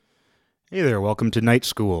Hey there, welcome to night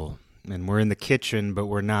school. And we're in the kitchen, but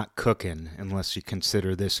we're not cooking, unless you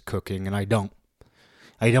consider this cooking, and I don't.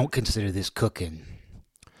 I don't consider this cooking.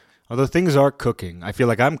 Although things are cooking, I feel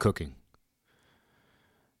like I'm cooking.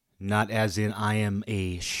 Not as in I am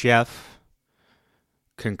a chef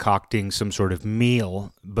concocting some sort of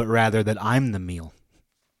meal, but rather that I'm the meal.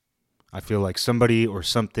 I feel like somebody or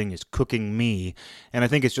something is cooking me, and I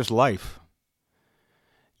think it's just life.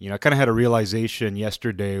 I kind of had a realization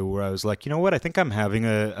yesterday where I was like, you know what? I think I'm having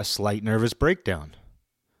a slight nervous breakdown.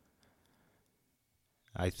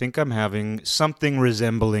 I think I'm having something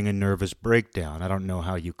resembling a nervous breakdown. I don't know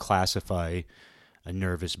how you classify a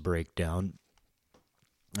nervous breakdown.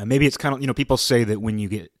 Maybe it's kind of, people say that when you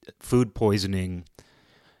get food poisoning,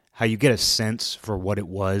 how you get a sense for what it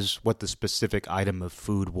was, what the specific item of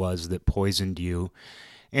food was that poisoned you.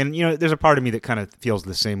 And, there's a part of me that kind of feels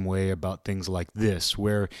the same way about things like this,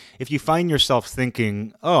 where if you find yourself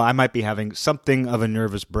thinking, oh, I might be having something of a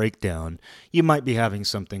nervous breakdown, you might be having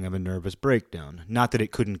something of a nervous breakdown. Not that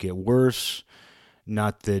it couldn't get worse,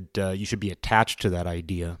 not that you should be attached to that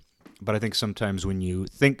idea, but I think sometimes when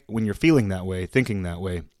you're feeling that way, thinking that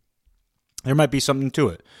way, there might be something to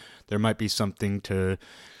it. There might be something to,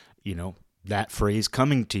 that phrase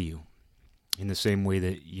coming to you in the same way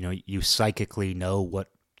that, you psychically know what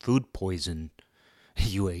food poison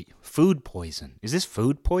you ate. Food poison. Is this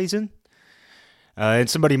food poison? And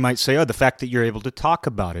somebody might say, oh, the fact that you're able to talk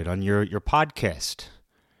about it on your podcast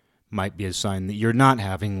might be a sign that you're not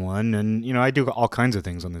having one. And, I do all kinds of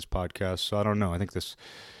things on this podcast, so I don't know. I think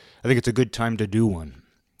it's a good time to do one.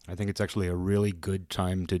 I think it's actually a really good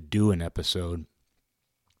time to do an episode.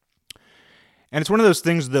 And it's one of those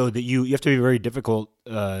things, though, that you have to be very difficult,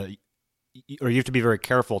 or you have to be very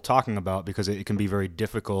careful talking about, because it can be very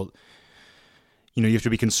difficult. You have to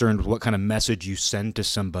be concerned with what kind of message you send to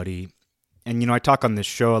somebody. And, I talk on this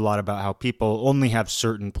show a lot about how people only have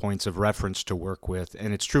certain points of reference to work with,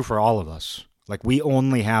 and it's true for all of us. Like, we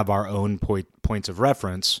only have our own points of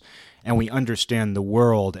reference, and we understand the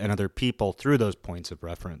world and other people through those points of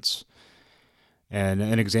reference. And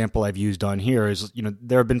an example I've used on here is,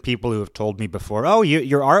 there have been people who have told me before, oh,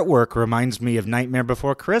 your artwork reminds me of Nightmare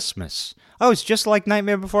Before Christmas. Oh, it's just like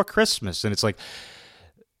Nightmare Before Christmas. And it's like,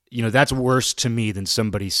 that's worse to me than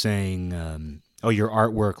somebody saying, oh, your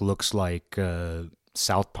artwork looks like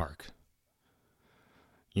South Park.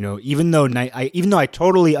 Even though I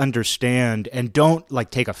totally understand and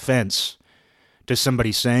don't take offense to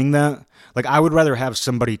somebody saying that, I would rather have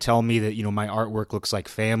somebody tell me that, my artwork looks like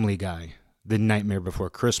Family Guy than Nightmare Before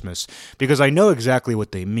Christmas, because I know exactly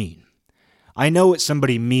what they mean. I know what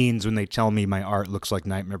somebody means when they tell me my art looks like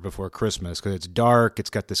Nightmare Before Christmas, because it's dark, it's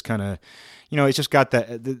got this kind of, it's just got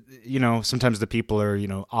that, sometimes the people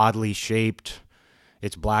are, oddly shaped,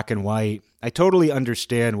 it's black and white. I totally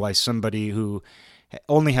understand why somebody who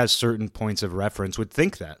only has certain points of reference would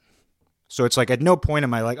think that. So it's like, at no point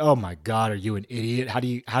am I like, oh my God, are you an idiot? How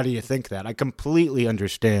do you think that? I completely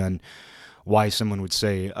understand why someone would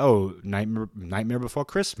say, oh, Nightmare Before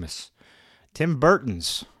Christmas, Tim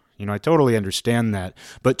Burton's. I totally understand that.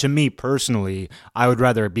 But to me personally, I would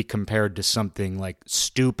rather be compared to something like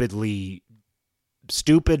stupid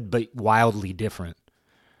but wildly different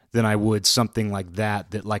than I would something like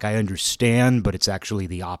that I understand, but it's actually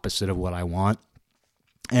the opposite of what I want.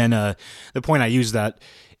 And the point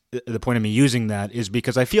of me using that is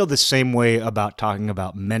because I feel the same way about talking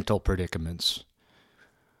about mental predicaments,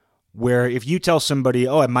 where if you tell somebody,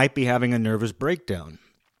 oh, I might be having a nervous breakdown,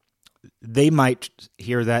 they might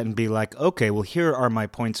hear that and be like, okay, well, here are my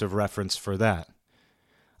points of reference for that.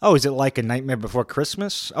 Oh, is it like a Nightmare Before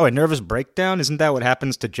Christmas? Oh, a nervous breakdown? Isn't that what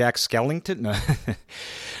happens to Jack Skellington? No,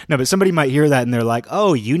 no, but somebody might hear that and they're like,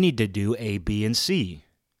 oh, you need to do A, B, and C.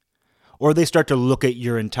 Or they start to look at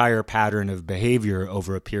your entire pattern of behavior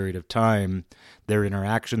over a period of time, their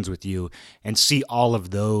interactions with you, and see all of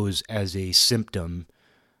those as a symptom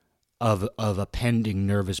of a pending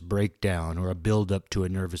nervous breakdown or a build-up to a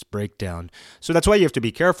nervous breakdown. So that's why you have to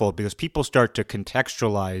be careful, because people start to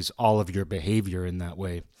contextualize all of your behavior in that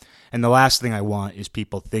way. And the last thing I want is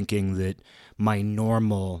people thinking that my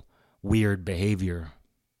normal weird behavior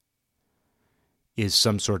is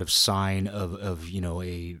some sort of sign of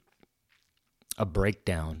a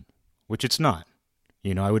breakdown, which it's not.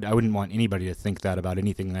 I wouldn't want anybody to think that about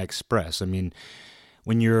anything I express. I mean,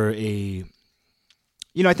 when you're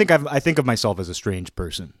I think of myself as a strange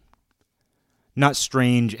person. Not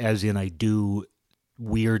strange as in I do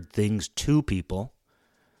weird things to people,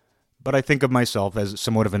 but I think of myself as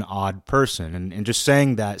somewhat of an odd person. And just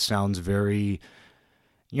saying that sounds very,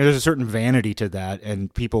 there's a certain vanity to that,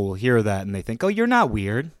 and people will hear that and they think, oh, you're not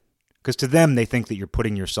weird. Because to them, they think that you're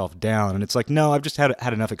putting yourself down. And it's like, no, I've just had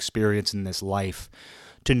enough experience in this life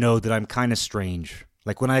to know that I'm kind of strange.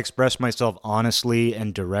 Like when I express myself honestly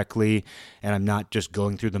and directly, and I'm not just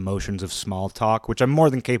going through the motions of small talk, which I'm more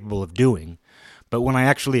than capable of doing, but when I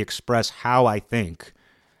actually express how I think,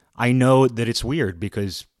 I know that it's weird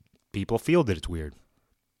because people feel that it's weird.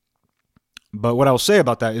 But what I'll say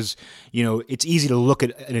about that is, it's easy to look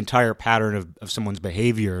at an entire pattern of someone's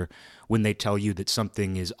behavior when they tell you that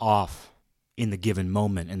something is off in the given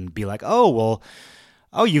moment and be like,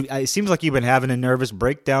 it seems like you've been having a nervous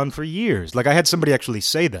breakdown for years. Like I had somebody actually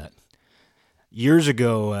say that. Years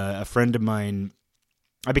ago, a friend of mine,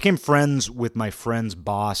 I became friends with my friend's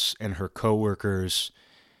boss and her coworkers.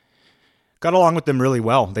 Got along with them really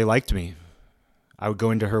well. They liked me. I would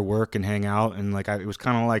go into her work and hang out, and it was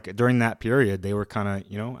kind of like during that period, they were kind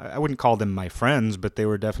of, I wouldn't call them my friends, but they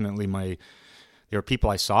were definitely they were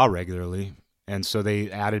people I saw regularly. And so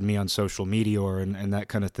they added me on social media and that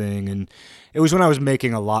kind of thing. And it was when I was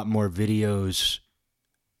making a lot more videos.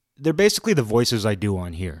 They're basically the voices I do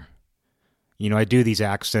on here. I do these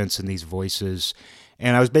accents and these voices.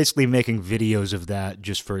 And I was basically making videos of that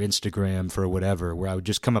just for Instagram, for whatever, where I would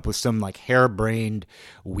just come up with some harebrained,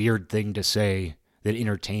 weird thing to say that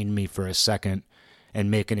entertained me for a second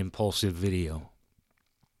and make an impulsive video.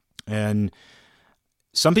 And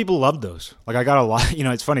some people loved those. I got a lot,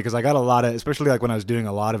 it's funny because I got a lot of, especially when I was doing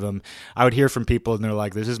a lot of them, I would hear from people and they're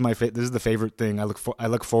like, this is this is the favorite thing. I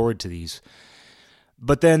look forward to these.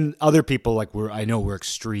 But then other people I know were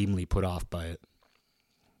extremely put off by it.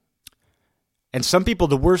 And some people,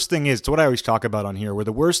 the worst thing is, it's what I always talk about on here, where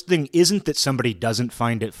the worst thing isn't that somebody doesn't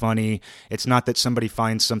find it funny. It's not that somebody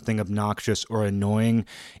finds something obnoxious or annoying.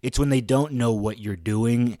 It's when they don't know what you're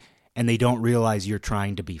doing and they don't realize you're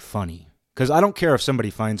trying to be funny. Because I don't care if somebody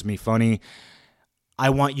finds me funny.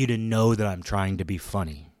 I want you to know that I'm trying to be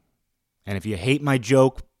funny. And if you hate my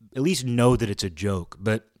joke, at least know that it's a joke.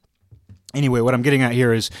 But anyway, what I'm getting at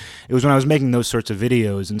here is, it was when I was making those sorts of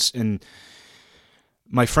videos, and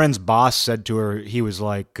my friend's boss said to her, he was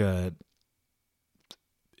like,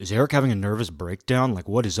 is Eric having a nervous breakdown?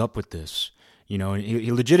 What is up with this? And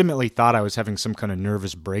he legitimately thought I was having some kind of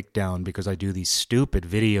nervous breakdown because I do these stupid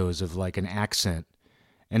videos of an accent.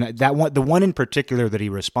 And the one in particular that he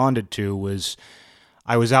responded to was,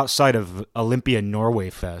 I was outside of Olympia Norway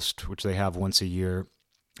Fest, which they have once a year.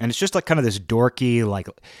 And it's just kind of this dorky,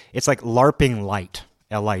 it's like LARPing light.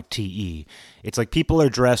 LITE. It's people are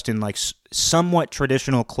dressed in somewhat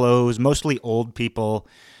traditional clothes, mostly old people.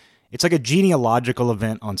 It's like a genealogical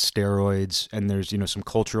event on steroids, and there's, some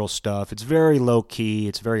cultural stuff. It's very low key,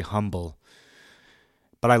 it's very humble.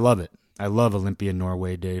 But I love it. I love Olympia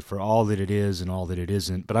Norway Day for all that it is and all that it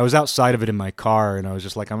isn't. But I was outside of it in my car, and I was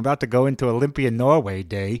just I'm about to go into Olympia Norway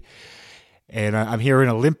Day, and I'm here in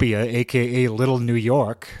Olympia, a.k.a. Little New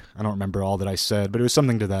York. I don't remember all that I said, but it was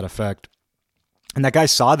something to that effect. And that guy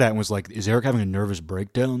saw that and was like, is Eric having a nervous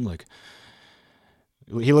breakdown?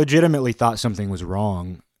 He legitimately thought something was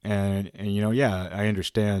wrong. And yeah, I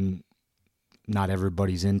understand not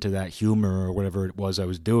everybody's into that humor or whatever it was I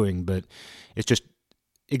was doing, but it's just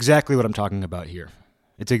exactly what I'm talking about here.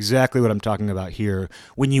 It's exactly what I'm talking about here.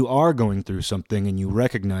 When you are going through something and you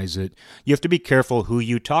recognize it, you have to be careful who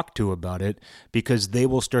you talk to about it, because they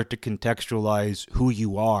will start to contextualize who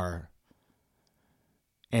you are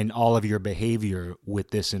and all of your behavior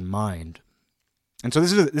with this in mind. And so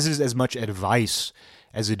this is as much advice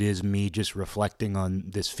as it is me just reflecting on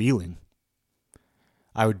this feeling.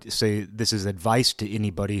 I would say this is advice to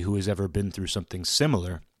anybody who has ever been through something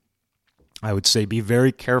similar. I would say be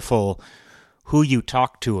very careful who you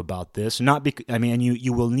talk to about this.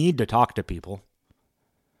 You will need to talk to people.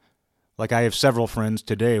 I have several friends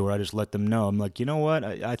today where I just let them know. I'm like, you know what?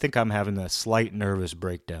 I think I'm having a slight nervous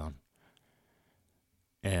breakdown.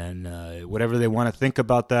 And whatever they want to think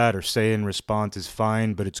about that or say in response is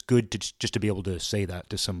fine, but it's good to be able to say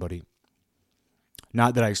that to somebody.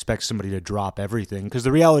 Not that I expect somebody to drop everything, because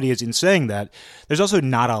the reality is, in saying that, there's also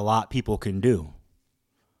not a lot people can do,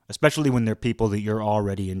 especially when they're people that you're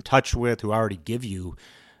already in touch with, who already give you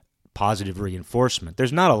positive reinforcement.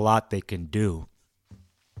 There's not a lot they can do.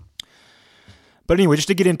 But anyway, just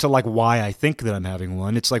to get into why I think that I'm having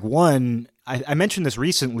one, it's one, I mentioned this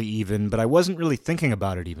recently even, but I wasn't really thinking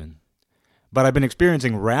about it even. But I've been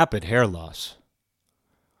experiencing rapid hair loss.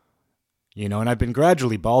 And I've been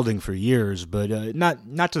gradually balding for years, but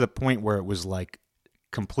not to the point where it was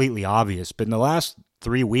completely obvious. But in the last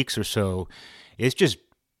 3 weeks or so, it's just,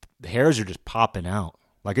 the hairs are just popping out.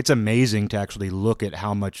 It's amazing to actually look at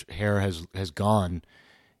how much hair has gone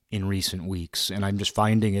in recent weeks, and I'm just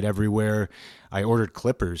finding it everywhere. I ordered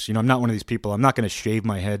clippers. I'm not one of these people. I'm not going to shave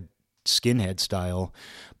my head skinhead style.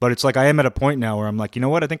 But it's like I am at a point now where I'm like, you know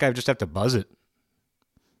what? I think I just have to buzz it.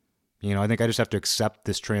 I think I just have to accept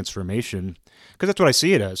this transformation because that's what I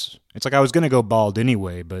see it as. It's like I was going to go bald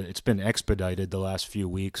anyway, but it's been expedited the last few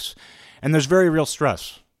weeks. And there's very real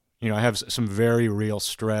stress. I have some very real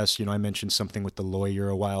stress. I mentioned something with the lawyer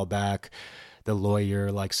a while back. The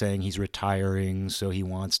lawyer saying he's retiring, so he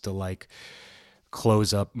wants to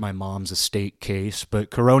close up my mom's estate case. But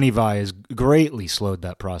Coronavirus has greatly slowed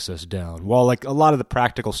that process down. While a lot of the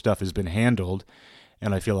practical stuff has been handled,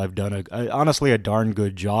 and I feel I've done honestly a darn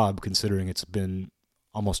good job considering it's been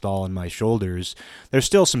almost all on my shoulders, there's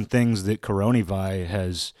still some things that Coronavirus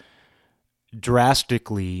has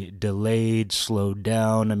drastically delayed, slowed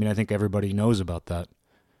down. I mean, I think everybody knows about that.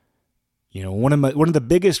 One of the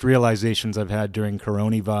biggest realizations I've had during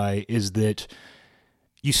Coronavirus is that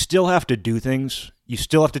you still have to do things. You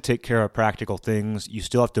still have to take care of practical things. You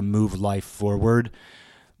still have to move life forward.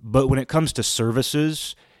 But when it comes to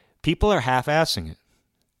services, people are half-assing it.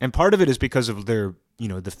 And part of it is because of their,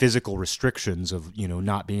 the physical restrictions of,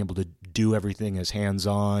 not being able to do everything as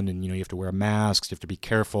hands-on, and, you have to wear masks, you have to be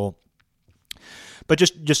careful. But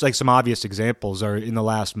just some obvious examples are in the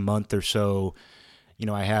last month or so,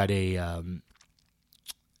 I had the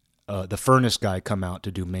furnace guy come out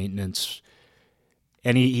to do maintenance,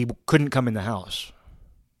 and he couldn't come in the house.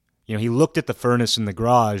 He looked at the furnace in the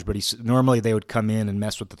garage, but normally they would come in and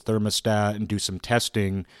mess with the thermostat and do some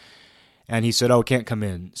testing. And he said, "Oh, can't come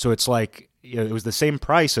in." So it's it was the same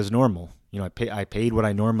price as normal. I paid what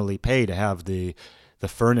I normally pay to have the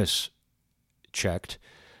furnace checked,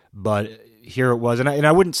 but here it was. And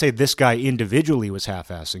I wouldn't say this guy individually was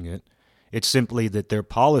half-assing it. It's simply that their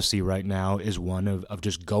policy right now is one of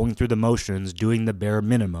just going through the motions, doing the bare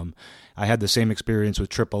minimum. I had the same experience with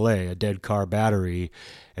AAA, a dead car battery,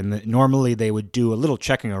 and normally they would do a little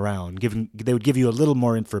checking around. They would give you a little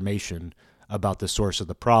more information about the source of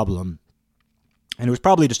the problem. And it was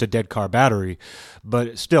probably just a dead car battery,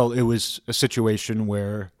 but still, it was a situation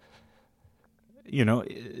where,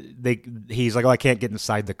 he's like, "Oh, I can't get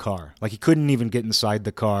inside the car." He couldn't even get inside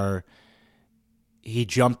the car. He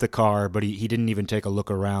jumped the car, but he didn't even take a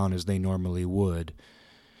look around as they normally would.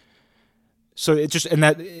 So it just, and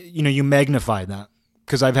that, you magnify that,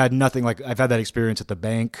 because I've had that experience at the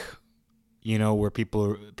bank, where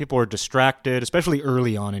people are distracted, especially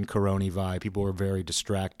early on in Coronavirus. People were very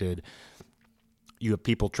distracted. You have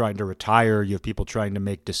people trying to retire. You have people trying to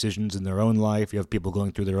make decisions in their own life. You have people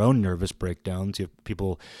going through their own nervous breakdowns. You have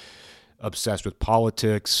people obsessed with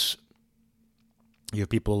politics. You have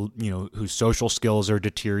people, whose social skills are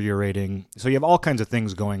deteriorating. So you have all kinds of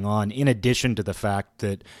things going on, in addition to the fact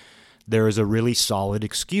that there is a really solid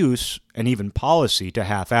excuse and even policy to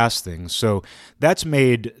half-ass things. So that's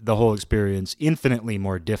made the whole experience infinitely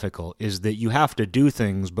more difficult, is that you have to do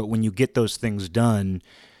things, but when you get those things done,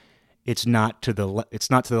 it's not to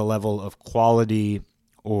the level of quality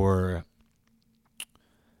or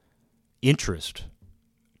interest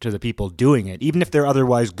to the people doing it, even if they're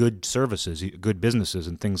otherwise good services, good businesses,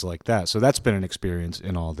 and things like that. So that's been an experience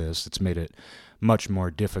in all this. It's made it much more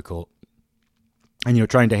difficult. And,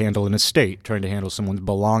 trying to handle an estate, trying to handle someone's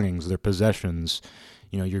belongings, their possessions,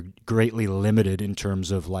 you're greatly limited in terms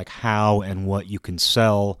of how and what you can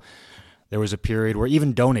sell. There was a period where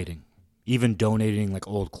even donating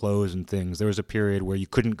old clothes and things, there was a period where you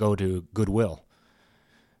couldn't go to Goodwill.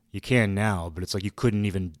 You can now, but it's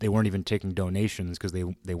they weren't even taking donations because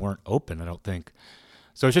they weren't open, I don't think.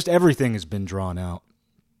 So it's just everything has been drawn out.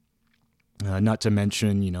 Not to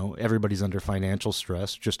mention, everybody's under financial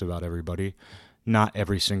stress, just about everybody. Not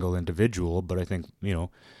every single individual, but I think,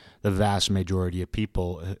 the vast majority of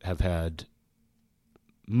people have had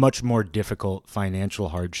much more difficult financial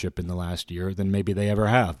hardship in the last year than maybe they ever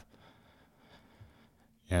have.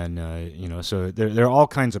 And, so there are all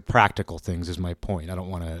kinds of practical things is my point. I don't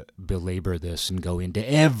want to belabor this and go into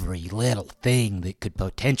every little thing that could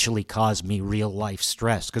potentially cause me real life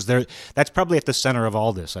stress, because that's probably at the center of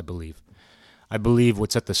all this, I believe. I believe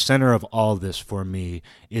what's at the center of all this for me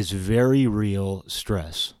is very real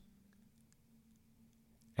stress.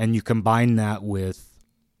 And you combine that with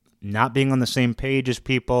not being on the same page as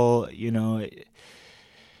people, and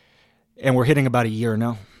we're hitting about a year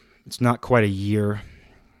now. It's not quite a year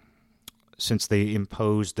since they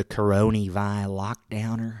imposed the Coronavirus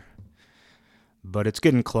lockdowner, but it's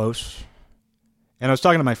getting close. And I was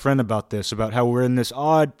talking to my friend about this, about how we're in this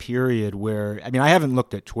odd period where, I haven't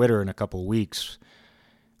looked at Twitter in a couple weeks.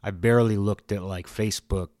 I barely looked at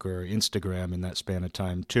Facebook or Instagram in that span of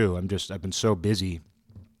time too. I've been so busy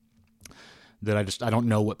that I don't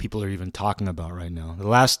know what people are even talking about right now. The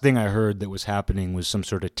last thing I heard that was happening was some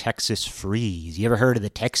sort of Texas Freeze. You ever heard of the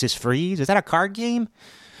Texas Freeze? Is that a card game?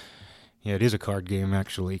 Yeah, it is a card game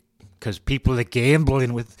actually, because people are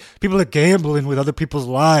gambling with other people's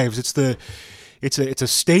lives. It's a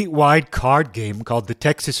statewide card game called the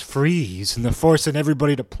Texas Freeze, and they're forcing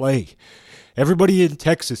everybody to play. Everybody in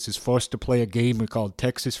Texas is forced to play a game called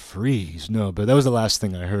Texas Freeze. No, but that was the last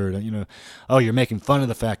thing I heard. Oh, you're making fun of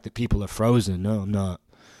the fact that people are frozen. No,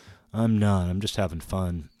 I'm not. I'm just having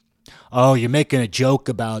fun. Oh, you're making a joke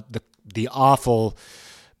about the awful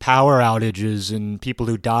power outages and people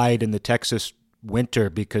who died in the Texas winter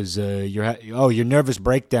because your nervous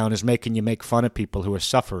breakdown is making you make fun of people who are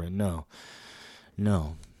suffering. No.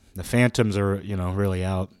 The phantoms are, really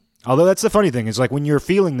out. Although that's the funny thing, is like when you're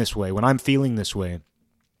feeling this way, when I'm feeling this way,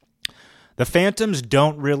 the phantoms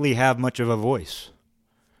don't really have much of a voice.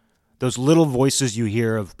 Those little voices you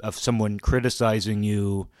hear of someone criticizing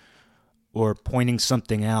you or pointing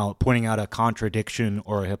something out, pointing out a contradiction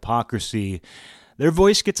or a hypocrisy, their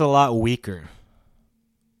voice gets a lot weaker.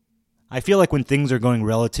 I feel like when things are going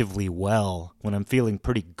relatively well, when I'm feeling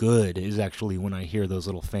pretty good, is actually when I hear those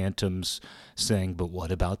little phantoms saying, "But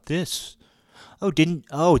what about this? Didn't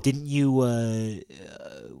you?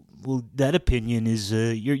 Well, that opinion is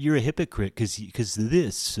you're a hypocrite because of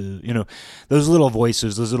this." Those little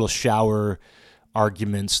voices, those little shower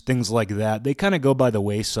arguments, things like that. They kind of go by the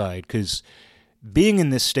wayside because being in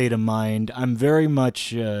this state of mind, I'm very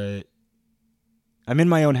much. I'm in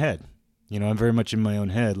my own head. I'm very much in my own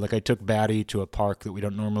head. Like I took Batty to a park that we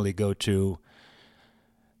don't normally go to.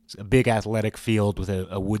 It's a big athletic field with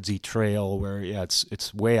a woodsy trail where,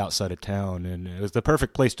 it's way outside of town. And it was the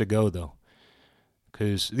perfect place to go, though.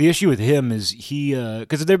 Because the issue with him is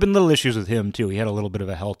because there have been little issues with him, too. He had a little bit of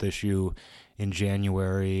a health issue in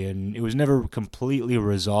January, and it was never completely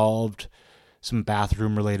resolved. Some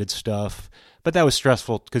bathroom-related stuff. But that was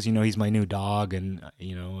stressful because, he's my new dog, and,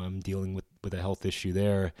 I'm dealing with a health issue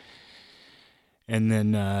there. And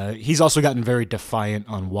then he's also gotten very defiant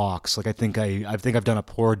on walks. Like I think I've done a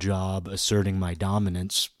poor job asserting my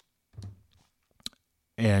dominance,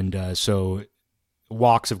 and so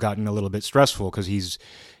walks have gotten a little bit stressful because he's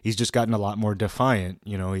just gotten a lot more defiant.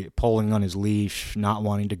 Pulling on his leash, not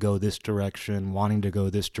wanting to go this direction, wanting to go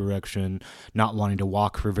this direction, not wanting to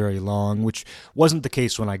walk for very long, which wasn't the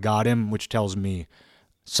case when I got him, which tells me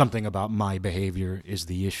something about my behavior is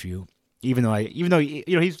the issue. Even though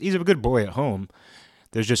he's a good boy at home,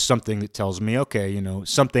 there's just something that tells me, okay,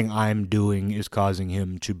 something I'm doing is causing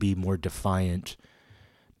him to be more defiant,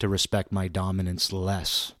 to respect my dominance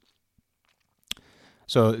less.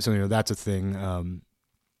 So that's a thing.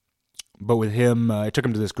 But with him, I took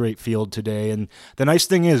him to this great field today, and the nice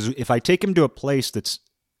thing is, if I take him to a place that's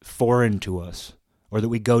foreign to us or that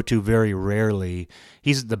we go to very rarely,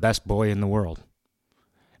 he's the best boy in the world.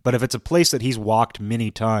 But if it's a place that he's walked many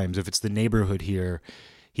times, if it's the neighborhood here,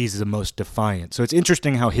 he's the most defiant. So it's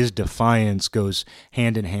interesting how his defiance goes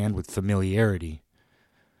hand in hand with familiarity.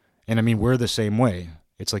 And I mean, we're the same way.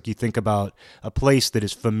 It's like you think about a place that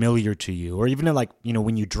is familiar to you, or even like,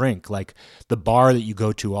 when you drink, like the bar that you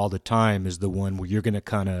go to all the time is the one where you're going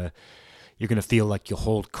to feel like you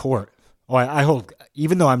hold court. Oh, I hold,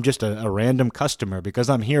 even though I'm just a random customer, because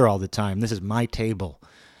I'm here all the time, this is my table.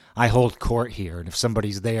 I hold court here, and if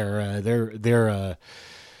somebody's there, they're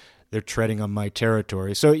treading on my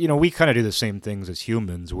territory. So, we kind of do the same things as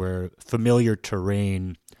humans, where familiar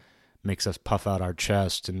terrain makes us puff out our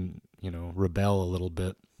chest and, rebel a little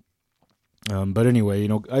bit. But anyway,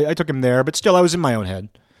 I took him there, but still I was in my own head,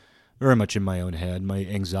 very much in my own head. My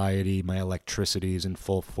anxiety, my electricity is in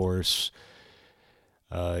full force.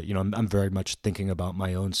 I'm very much thinking about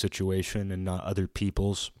my own situation and not other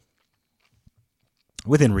people's.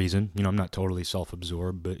 Within reason, I'm not totally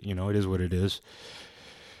self-absorbed, but, it is what it is.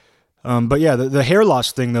 But yeah, the hair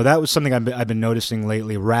loss thing, though, that was something I've been noticing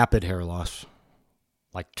lately, rapid hair loss.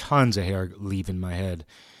 Like tons of hair leaving my head.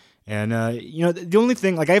 And, the only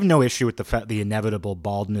thing, like I have no issue with the inevitable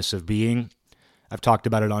baldness of being. I've talked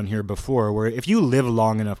about it on here before, where if you live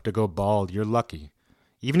long enough to go bald, you're lucky.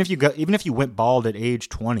 Even if you went bald at age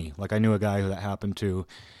 20, like I knew a guy who that happened to,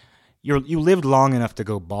 you lived long enough to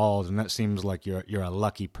go bald, and that seems like you're a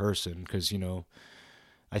lucky person because,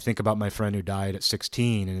 I think about my friend who died at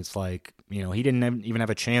 16, and it's like, he didn't even have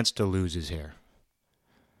a chance to lose his hair.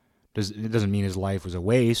 It doesn't mean his life was a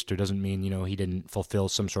waste, or doesn't mean, he didn't fulfill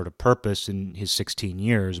some sort of purpose in his 16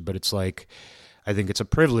 years, but it's like, I think it's a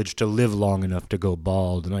privilege to live long enough to go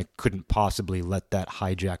bald, and I couldn't possibly let that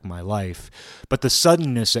hijack my life. But the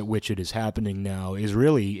suddenness at which it is happening now is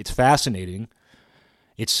really, it's fascinating.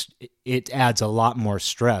 it adds a lot more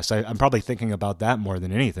stress. I'm probably thinking about that more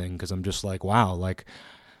than anything because I'm just like, wow, like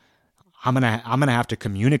I'm gonna have to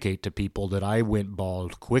communicate to people that I went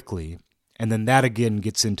bald quickly, and then that again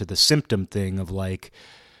gets into the symptom thing of like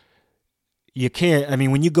you can't. I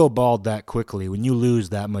mean, when you go bald that quickly, when you lose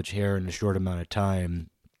that much hair in a short amount of time,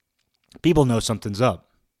 people know something's up.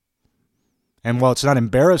 And while it's not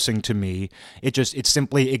embarrassing to me,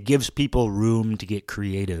 it gives people room to get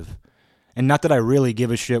creative. And not that I really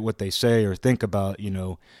give a shit what they say or think about,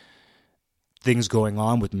 things going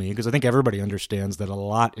on with me, because I think everybody understands that a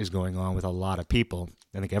lot is going on with a lot of people.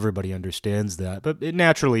 I think everybody understands that. But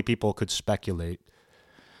naturally, people could speculate.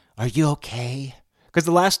 Are you okay? Because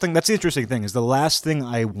that's the interesting thing, is the last thing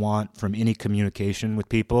I want from any communication with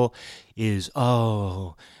people is,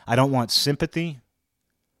 I don't want sympathy.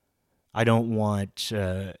 I don't want,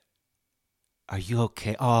 are you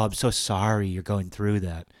okay? Oh, I'm so sorry you're going through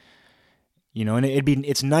that. And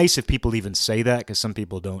it's nice if people even say that, because some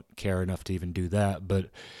people don't care enough to even do that. But,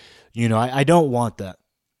 I don't want that,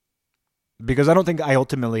 because I don't think I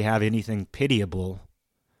ultimately have anything pitiable.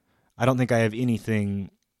 I don't think I'm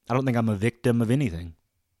a victim of anything.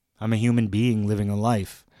 I'm a human being living a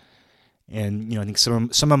life. And, I think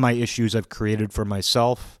some of my issues I've created for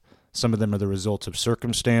myself. Some of them are the results of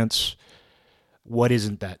circumstance. What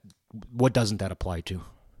doesn't that apply to?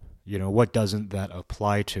 What doesn't that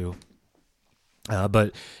apply to?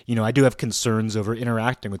 But, I do have concerns over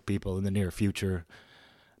interacting with people in the near future,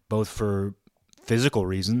 both for physical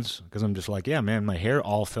reasons, because I'm just like, yeah, man, my hair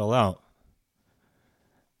all fell out.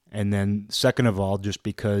 And then second of all, just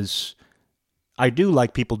because I do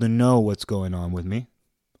like people to know what's going on with me.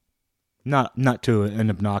 Not to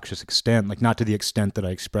an obnoxious extent, like not to the extent that I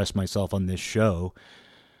express myself on this show.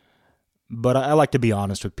 But I like to be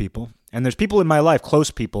honest with people. And there's people in my life,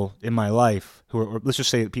 close people in my life, who are, or let's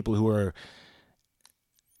just say people who are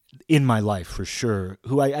in my life for sure,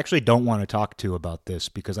 who I actually don't want to talk to about this,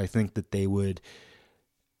 because I think that they would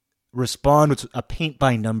respond with a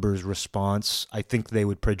paint-by-numbers response. I think they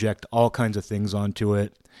would project all kinds of things onto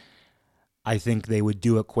it. I think they would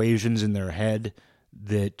do equations in their head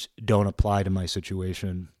that don't apply to my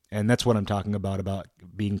situation. And that's what I'm talking about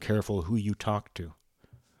being careful who you talk to.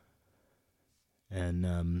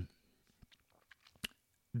 And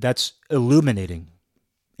that's illuminating.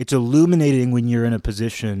 It's illuminating when you're in a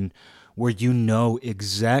position where you know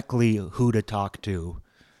exactly who to talk to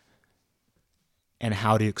and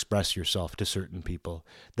how to express yourself to certain people.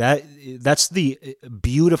 That's the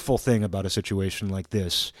beautiful thing about a situation like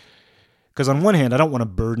this. Because on one hand, I don't want to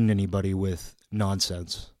burden anybody with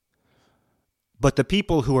nonsense. But the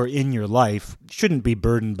people who are in your life shouldn't be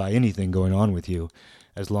burdened by anything going on with you,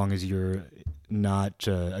 as long as you're not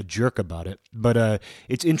a jerk about it. But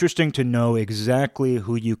it's interesting to know exactly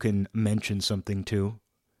who you can mention something to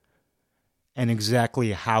and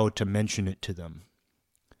exactly how to mention it to them.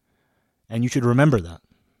 And you should remember that.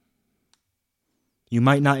 You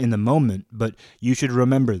might not in the moment, but you should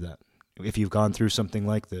remember that if you've gone through something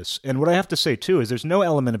like this. And what I have to say, too, is there's no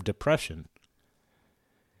element of depression.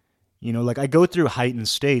 Like I go through heightened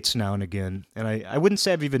states now and again, and I wouldn't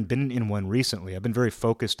say I've even been in one recently. I've been very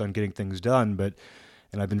focused on getting things done,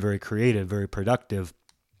 and I've been very creative, very productive.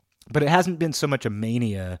 But it hasn't been so much a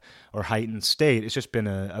mania or heightened state. It's just been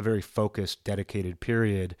a very focused, dedicated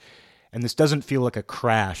period. And this doesn't feel like a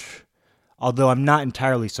crash, although I'm not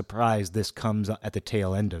entirely surprised this comes at the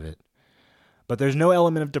tail end of it. But there's no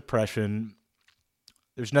element of depression.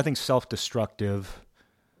 There's nothing self-destructive.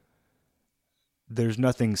 There's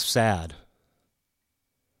nothing sad.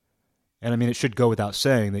 And I mean, it should go without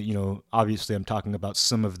saying that, obviously I'm talking about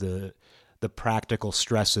some of the practical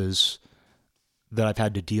stresses that I've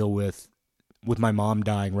had to deal with my mom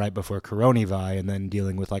dying right before coronavirus, and then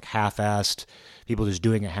dealing with like half-assed people just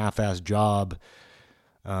doing a half-assed job,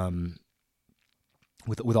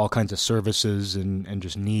 with all kinds of services and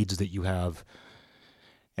just needs that you have,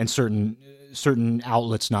 and certain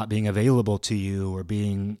outlets not being available to you or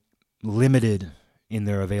being limited in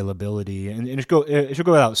their availability. And it should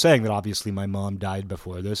go without saying that obviously my mom died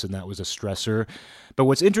before this, and that was a stressor. But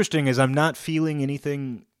what's interesting is I'm not feeling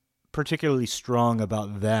anything particularly strong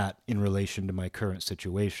about that in relation to my current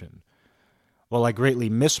situation. While I greatly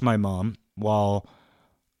miss my mom, while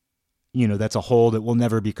that's a hole that will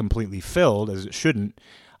never be completely filled, as it shouldn't,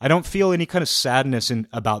 I don't feel any kind of sadness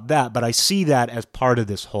about that, but I see that as part of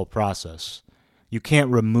this whole process. You can't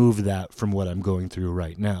remove that from what I'm going through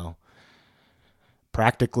right now.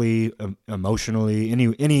 Practically, emotionally,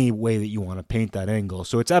 any way that you want to paint that angle.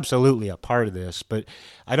 So it's absolutely a part of this, but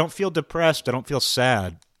I don't feel depressed. I don't feel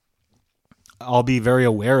sad. I'll be very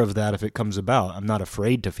aware of that if it comes about. I'm not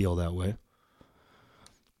afraid to feel that way.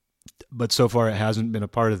 but so far it hasn't been a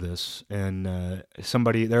part of this. And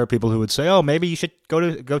there are people who would say, "Oh, maybe you should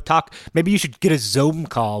go talk. Maybe you should get a Zoom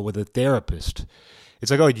call with a therapist."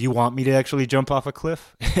 It's like, "Oh, do you want me to actually jump off a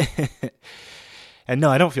cliff?" And no,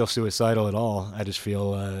 I don't feel suicidal at all. I just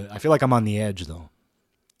feel I feel like I'm on the edge, though.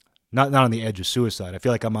 Not on the edge of suicide. I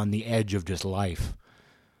feel like I'm on the edge of just life.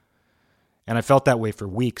 And I felt that way for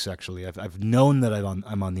weeks, actually. I've known that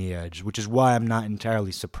I'm on the edge, which is why I'm not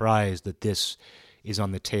entirely surprised that this is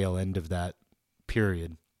on the tail end of that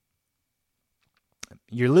period.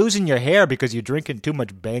 You're losing your hair because you're drinking too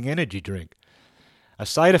much Bang energy drink. A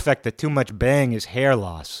side effect of too much Bang is hair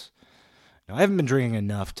loss. Now, I don't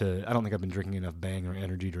think I've been drinking enough Bang or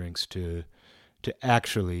energy drinks to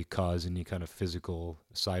actually cause any kind of physical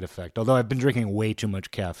side effect. Although I've been drinking way too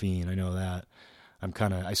much caffeine, I know that.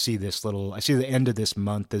 I see the end of this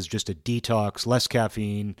month as just a detox, less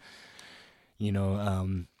caffeine,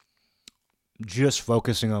 just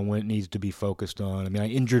focusing on what it needs to be focused on. I mean, I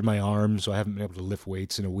injured my arm, so I haven't been able to lift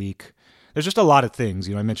weights in a week. There's just a lot of things.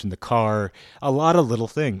 I mentioned the car, a lot of little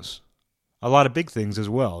things, a lot of big things as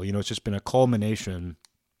well. It's just been a culmination.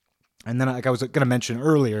 And then, like I was going to mention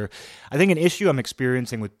earlier, I think an issue I'm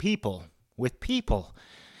experiencing with people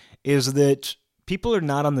is that people are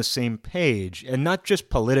not on the same page, and not just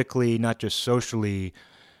politically, not just socially,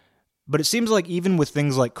 but it seems like even with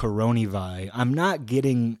things like coronavirus, I'm not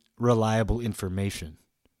getting reliable information.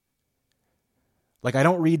 Like, I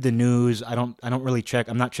don't read the news. I don't really check.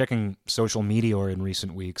 I'm not checking social media or in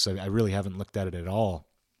recent weeks. I really haven't looked at it at all.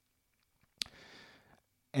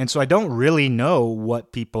 And so I don't really know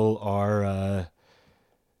what people are,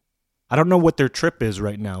 I don't know what their trip is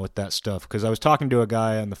right now with that stuff, because I was talking to a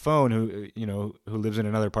guy on the phone who lives in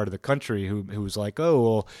another part of the country who was like, "Oh,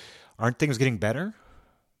 well, aren't things getting better?"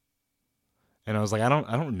 And I was like, "I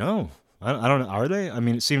don't know. I don't know. Are they? I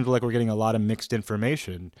mean, it seems like we're getting a lot of mixed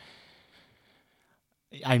information."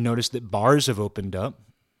 I noticed that bars have opened up.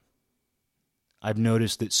 I've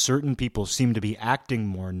noticed that certain people seem to be acting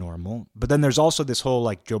more normal. But then there's also this whole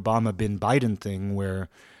like Joe Obama bin Biden thing where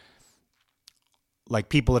like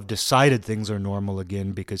people have decided things are normal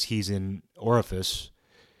again because he's in orifice.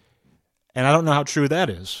 And I don't know how true that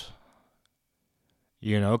is.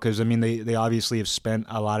 Because I mean, they obviously have spent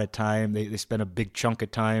a lot of time. They spent a big chunk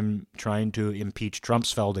of time trying to impeach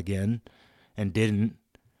Trumpsfeld again and didn't.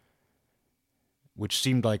 Which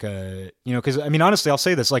seemed like because I mean, honestly, I'll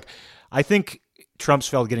say this. Like, I think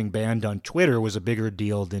Trumpsfeld getting banned on Twitter was a bigger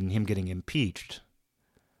deal than him getting impeached.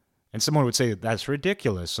 And someone would say that's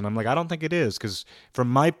ridiculous. And I'm like, I don't think it is. Because from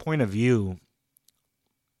my point of view,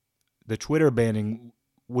 the Twitter banning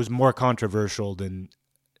was more controversial than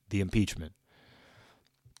the impeachment.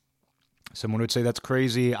 Someone would say that's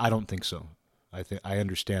crazy. I don't think so. I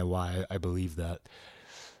understand why I believe that.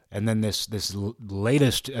 And then this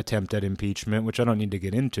latest attempt at impeachment, which I don't need to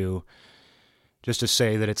get into, just to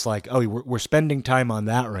say that it's like, oh, we're spending time on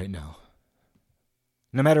that right now.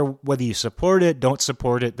 No matter whether you support it, don't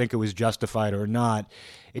support it, think it was justified or not,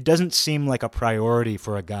 it doesn't seem like a priority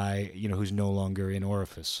for a guy, who's no longer in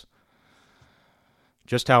orifice.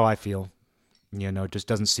 Just how I feel. It just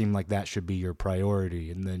doesn't seem like that should be your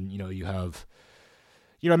priority. And then, you have,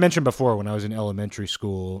 I mentioned before when I was in elementary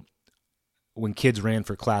school, when kids ran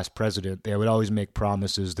for class president, they would always make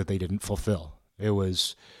promises that they didn't fulfill. It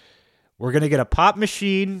was, we're going to get a pop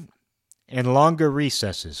machine and longer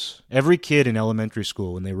recesses. Every kid in elementary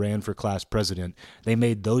school, when they ran for class president, they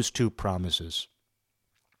made those two promises.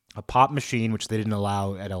 A pop machine, which they didn't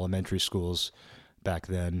allow at elementary schools back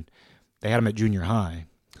then. They had them at junior high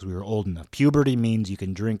because we were old enough. Puberty means you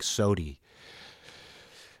can drink soda.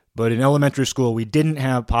 But in elementary school, we didn't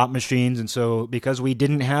have pop machines, and so because we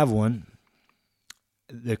didn't have one,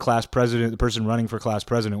 the class president, the person running for class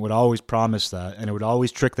president, would always promise that, and it would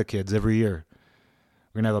always trick the kids every year.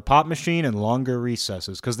 We're going to have a pop machine and longer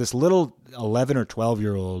recesses, because this little 11 or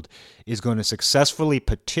 12-year-old is going to successfully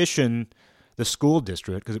petition the school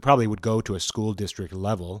district, because it probably would go to a school district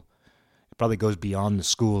level. It probably goes beyond the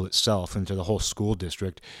school itself into the whole school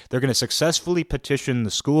district. They're going to successfully petition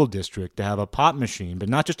the school district to have a pop machine, but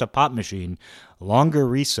not just a pop machine, longer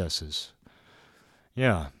recesses.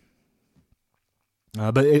 Yeah.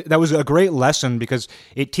 But that was a great lesson because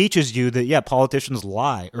it teaches you that, politicians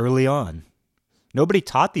lie early on. Nobody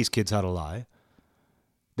taught these kids how to lie.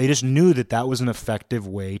 They just knew that was an effective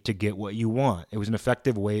way to get what you want. It was an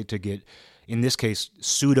effective way to get, in this case,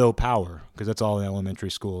 pseudo power, because that's all an elementary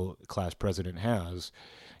school class president has.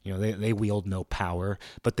 They wield no power,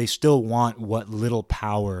 but they still want what little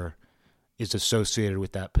power is associated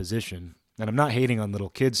with that position. And I'm not hating on little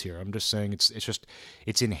kids here. I'm just saying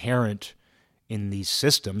it's inherent in these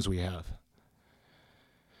systems we have.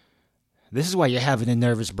 This is why you're having a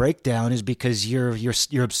nervous breakdown, is because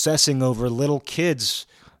you're obsessing over little kids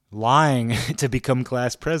lying to become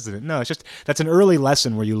class president. No, it's just that's an early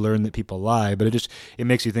lesson where you learn that people lie, but it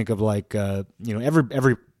makes you think of like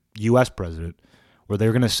every U.S. president where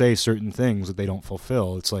they're going to say certain things that they don't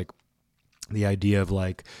fulfill. It's like the idea of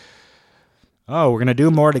like, oh, we're going to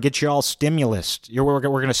do more to get you all stimulus. We're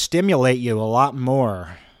going to stimulate you a lot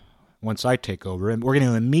more once I take over, and we're going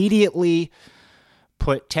to immediately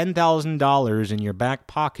put $10,000 in your back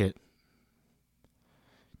pocket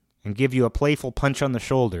and give you a playful punch on the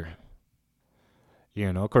shoulder.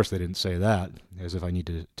 Of course they didn't say that, as if I need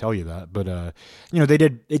to tell you that. But they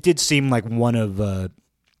did. It did seem like one of the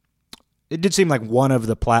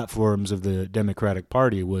platforms of the Democratic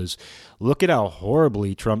Party was, look at how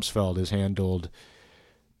horribly Trumpsfeld has handled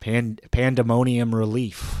pandemonium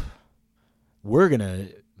relief. We're gonna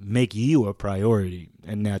make you a priority,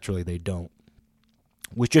 and naturally they don't,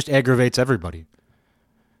 which just aggravates everybody.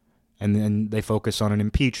 And then they focus on an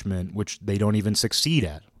impeachment, which they don't even succeed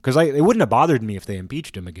at. Because it wouldn't have bothered me if they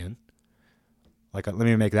impeached him again. Like, let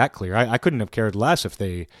me make that clear. I couldn't have cared less if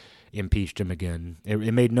they impeached him again.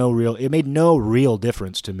 It made no real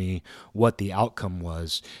difference to me what the outcome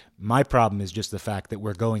was. My problem is just the fact that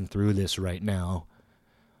we're going through this right now.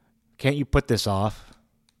 Can't you put this off?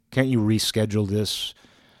 Can't you reschedule this?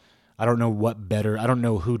 I don't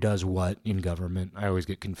know who does what in government. I always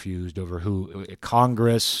get confused over who.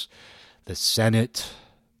 Congress, the Senate.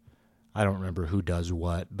 I don't remember who does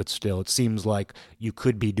what, but still, it seems like you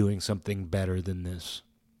could be doing something better than this.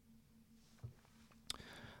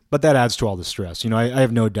 But that adds to all the stress. I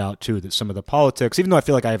have no doubt, too, that some of the politics, even though I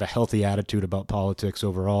feel like I have a healthy attitude about politics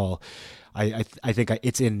overall, I think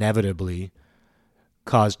it's inevitably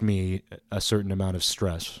caused me a certain amount of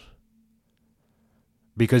stress.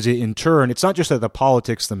 Because in turn, it's not just that the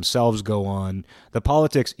politics themselves go on. The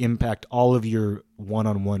politics impact all of your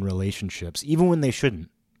one-on-one relationships, even when they shouldn't.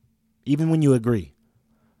 Even when you agree.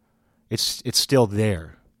 It's still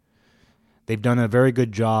there. They've done a very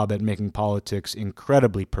good job at making politics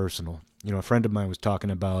incredibly personal. A friend of mine was talking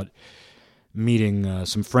about meeting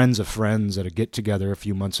some friends of friends at a get-together a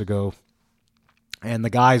few months ago. And the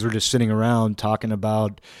guys were just sitting around talking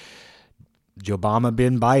about Obama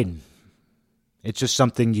bin Biden. It's just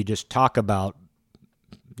something you just talk about,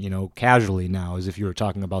 casually now, as if you were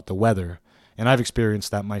talking about the weather. And I've experienced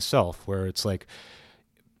that myself, where it's like,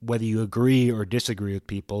 whether you agree or disagree with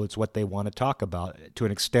people, it's what they want to talk about to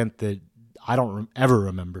an extent that I don't ever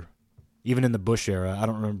remember. Even in the Bush era, I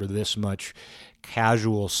don't remember this much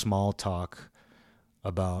casual small talk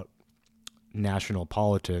about national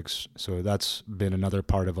politics. So that's been another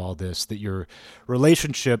part of all this, that your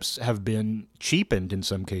relationships have been cheapened in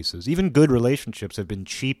some cases. Even good relationships have been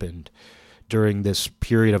cheapened during this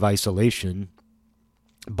period of isolation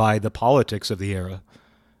by the politics of the era,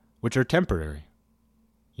 which are temporary.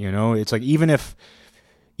 It's like even if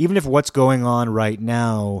what's going on right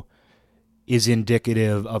now is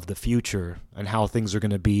indicative of the future and how things are going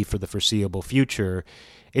to be for the foreseeable future,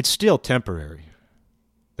 it's still temporary.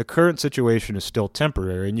 The current situation is still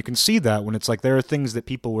temporary, and you can see that when it's like there are things that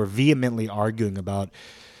people were vehemently arguing about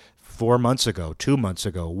 4 months ago, 2 months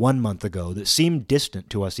ago, 1 month ago that seem distant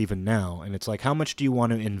to us even now. And it's like, how much do you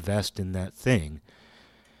want to invest in that thing,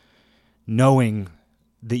 knowing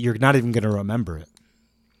that you're not even going to remember it?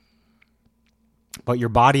 But your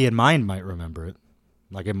body and mind might remember it.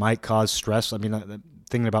 Like, it might cause stress. I mean,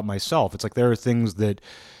 thinking about myself, it's like there are things that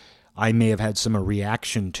I may have had some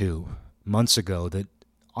reaction to months ago that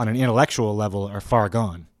on an intellectual level are far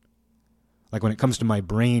gone. Like when it comes to my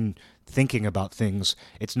brain thinking about things,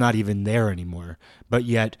 it's not even there anymore. But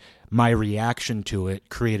yet my reaction to it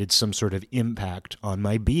created some sort of impact on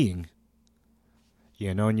my being.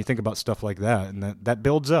 And you think about stuff like that, and that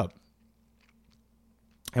builds up.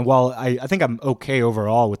 And while I think I'm okay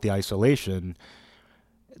overall with the isolation,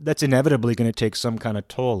 that's inevitably going to take some kind of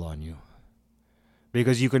toll on you.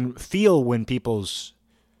 Because you can feel people's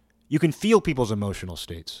emotional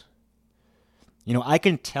states. I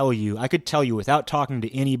could tell you without talking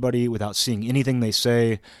to anybody, without seeing anything they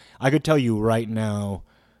say, I could tell you right now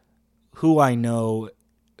who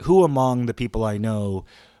among the people I know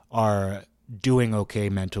are doing okay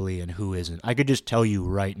mentally and who isn't. I could just tell you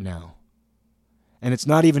right now. And it's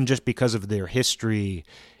not even just because of their history.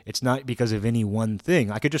 It's not because of any one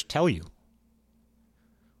thing. I could just tell you.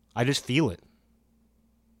 I just feel it.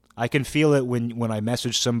 I can feel it when I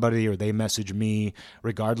message somebody or they message me,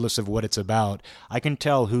 regardless of what it's about. I can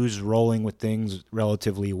tell who's rolling with things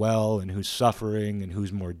relatively well and who's suffering and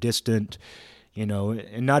who's more distant,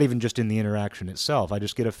 and not even just in the interaction itself. I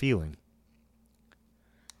just get a feeling.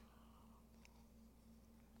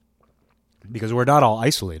 because we're not all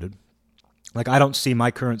isolated. Like, I don't see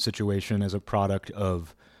my current situation as a product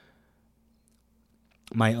of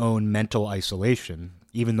my own mental isolation,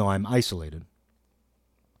 even though I'm isolated.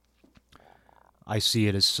 I see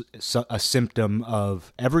it as a symptom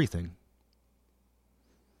of everything.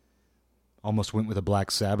 Almost went with a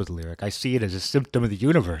Black Sabbath lyric. I see it as a symptom of the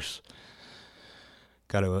universe.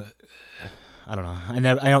 I don't know.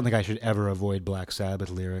 I don't think I should ever avoid Black Sabbath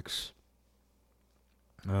lyrics.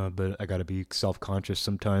 But I gotta be self-conscious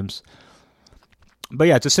sometimes. But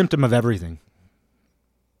yeah, it's a symptom of everything.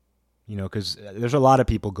 You know, because there's a lot of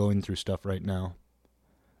people going through stuff right now.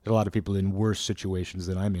 There's a lot of people in worse situations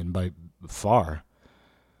than I'm in by far.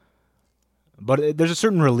 But there's a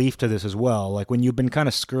certain relief to this as well. Like when you've been kind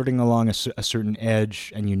of skirting along a certain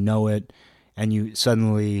edge and you know it, and you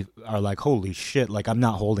suddenly are like, holy shit, like I'm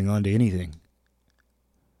not holding on to anything.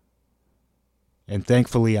 And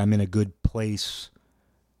thankfully I'm in a good place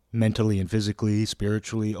mentally and physically,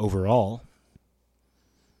 spiritually, overall.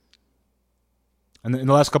 And in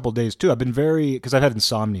the last couple of days, too, I've been because I've had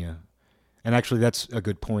insomnia. And actually, that's a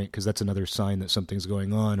good point, because that's another sign that something's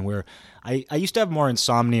going on, where I used to have more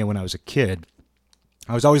insomnia when I was a kid.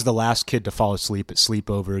 I was always the last kid to fall asleep at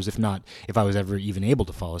sleepovers, if I was ever even able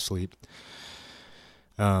to fall asleep.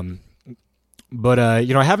 But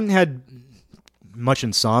I haven't had much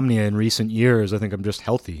insomnia in recent years. I think I'm just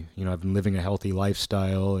healthy. You know, I've been living a healthy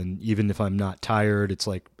lifestyle, and even if I'm not tired, it's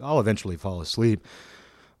like I'll eventually fall asleep.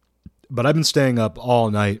 But I've been staying up all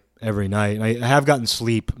night, every night, and I have gotten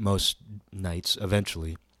sleep most nights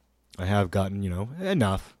eventually. I have gotten,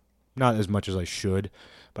 enough. Not as much as I should,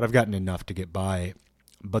 but I've gotten enough to get by.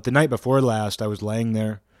 But the night before last, I was laying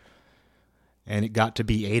there, and it got to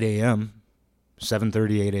be 8 a.m.,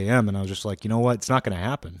 7:30, 8 a.m., and I was just like, you know what? It's not going to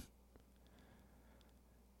happen.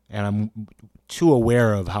 And I'm too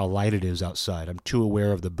aware of how light it is outside. I'm too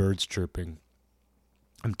aware of the birds chirping.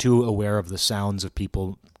 I'm too aware of the sounds of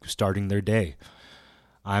people starting their day.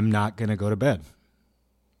 I'm not going to go to bed.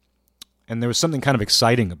 And there was something kind of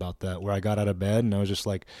exciting about that, where I got out of bed and I was just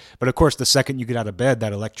like, but of course the second you get out of bed,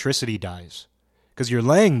 that electricity dies. Because you're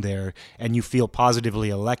laying there and you feel positively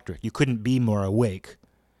electric. You couldn't be more awake.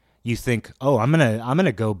 You think, oh, I'm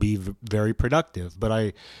gonna go be very productive.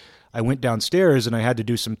 But I went downstairs and I had to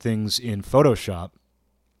do some things in Photoshop.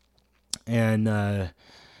 And I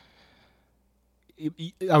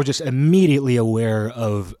was just immediately aware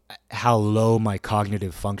of how low my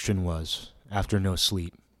cognitive function was after no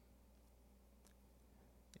sleep.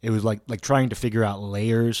 It was like trying to figure out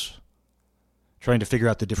layers, trying to figure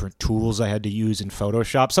out the different tools I had to use in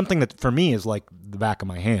Photoshop, something that for me is like the back of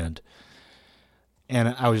my hand.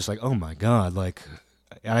 And I was just like, oh my God,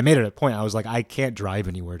 and I made it a point. I was like, I can't drive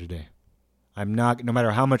anywhere today. I'm not, no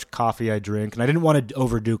matter how much coffee I drink, and I didn't want to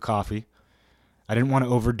overdo coffee. I didn't want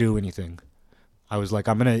to overdo anything. I was like,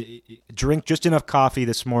 I'm going to drink just enough coffee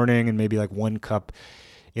this morning and maybe like 1 cup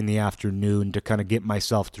in the afternoon to kind of get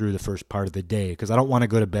myself through the first part of the day, because I don't want to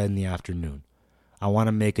go to bed in the afternoon. I want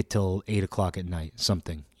to make it till 8 o'clock at night,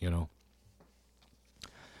 something,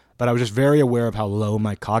 But I was just very aware of how low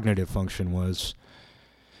my cognitive function was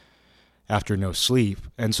after no sleep.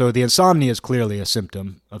 And so the insomnia is clearly a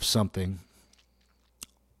symptom of something.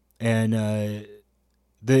 And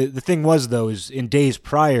the thing was, though, is in days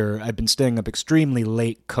prior, I've been staying up extremely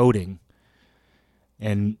late coding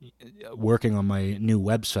and working on my new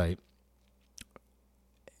website.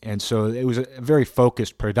 And so it was a very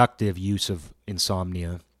focused, productive use of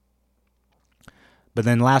insomnia. But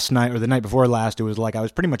then last night, or the night before last, it was like I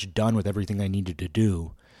was pretty much done with everything I needed to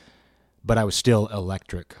do. But I was still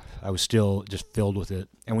electric. I was still just filled with it.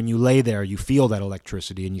 And when you lay there, you feel that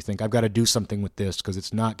electricity and you think, I've got to do something with this because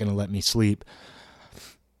it's not going to let me sleep.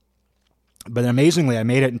 But amazingly, I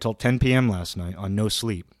made it until 10 p.m. last night on no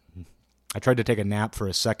sleep. I tried to take a nap for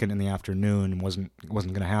a second in the afternoon and it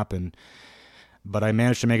wasn't going to happen. But I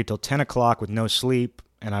managed to make it till 10 o'clock with no sleep,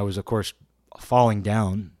 and I was, of course, falling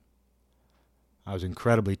down. I was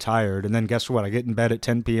incredibly tired. And then guess what? I get in bed at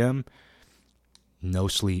 10 p.m., no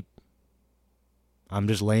sleep. I'm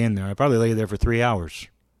just laying there. I probably lay there for 3 hours.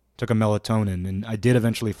 Took a melatonin, and I did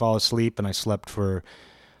eventually fall asleep, and I slept for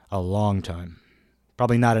a long time.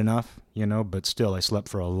 Probably not enough, but still, I slept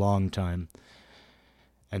for a long time.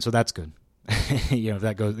 And so that's good.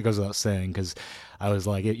 That goes without saying, because I was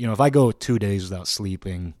like, if I go 2 days without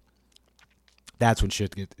sleeping, that's when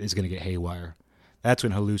shit is going to get haywire. That's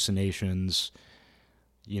when hallucinations,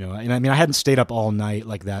 and I mean, I hadn't stayed up all night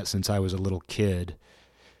like that since I was a little kid.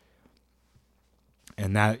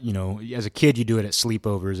 And that, as a kid, you do it at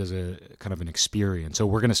sleepovers as a kind of an experience. So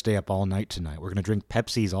we're going to stay up all night tonight. We're going to drink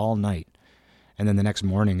Pepsis all night. And then the next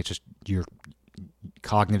morning, it's just you're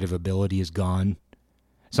cognitive ability is gone.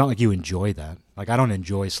 It's not like you enjoy that. Like, I don't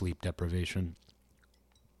enjoy sleep deprivation.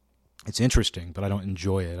 It's interesting, but I don't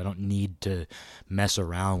enjoy it. I don't need to mess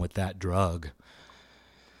around with that drug.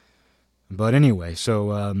 But anyway,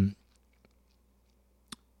 so,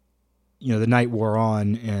 the night wore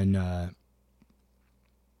on, and, I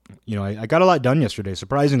got a lot done yesterday.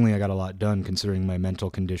 Surprisingly, I got a lot done considering my mental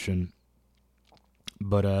condition.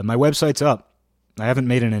 But my website's up. I haven't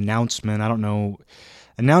made an announcement. I don't know.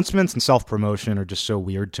 Announcements and self-promotion are just so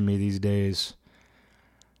weird to me these days.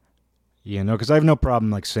 Because I have no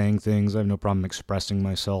problem saying things. I have no problem expressing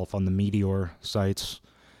myself on the Meteor sites.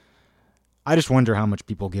 I just wonder how much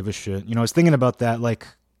people give a shit. I was thinking about that,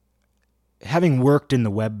 having worked in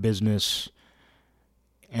the web business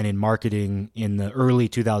and in marketing in the early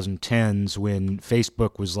 2010s when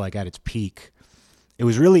Facebook was at its peak. It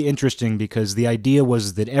was really interesting because the idea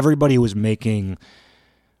was that everybody was making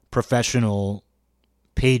professional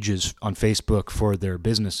pages on Facebook for their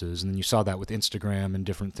businesses. And then you saw that with Instagram and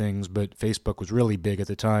different things, but Facebook was really big at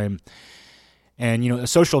the time. And, a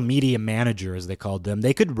social media manager, as they called them,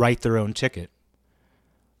 they could write their own ticket.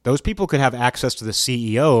 Those people could have access to the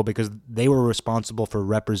CEO because they were responsible for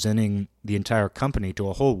representing the entire company to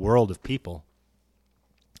a whole world of people.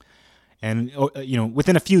 And,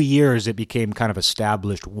 within a few years, it became kind of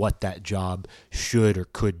established what that job should or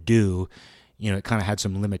could do. It kind of had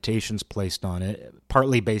some limitations placed on it,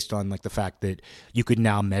 partly based on the fact that you could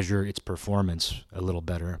now measure its performance a little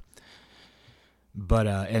better. But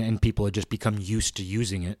and people had just become used to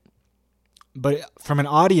using it. But from an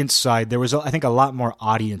audience side, there was, I think, a lot more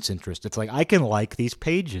audience interest. It's I can like these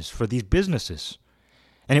pages for these businesses.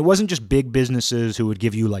 And it wasn't just big businesses who would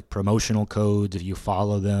give you promotional codes if you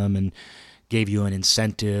follow them and gave you an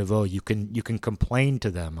incentive. Oh, you can complain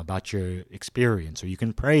to them about your experience, or you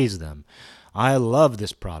can praise them. I love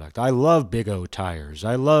this product. I love Big O Tires.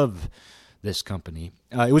 I love this company.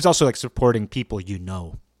 It was also supporting people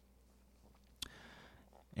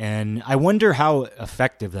And I wonder how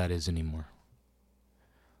effective that is anymore.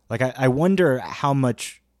 I wonder how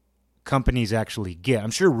much companies actually get.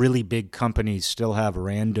 I'm sure really big companies still have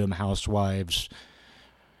random housewives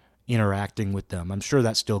interacting with them. I'm sure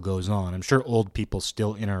that still goes on. I'm sure old people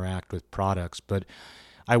still interact with products, but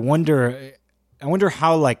I wonder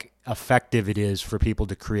how effective it is for people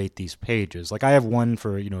to create these pages. I have one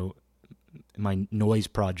for, my noise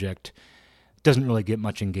project. It doesn't really get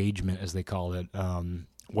much engagement, as they call it.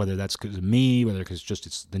 Whether that's because of me, whether because just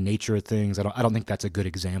it's the nature of things. I don't think that's a good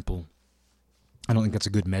example. I don't think that's a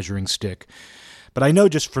good measuring stick. But I know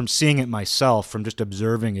just from seeing it myself, from just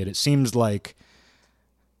observing it, it seems like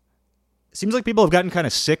people have gotten kind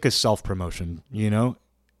of sick of self-promotion,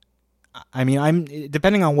 I mean, I'm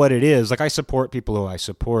depending on what it is, I support people who I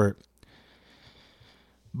support.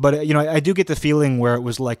 But, I do get the feeling where it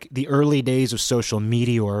was the early days of social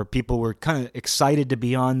media, or people were kind of excited to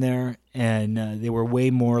be on there, and they were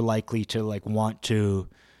way more likely to want to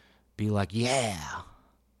be yeah.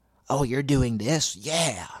 Oh, you're doing this?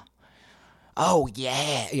 Yeah. Oh,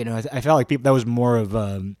 yeah. I felt like that was more of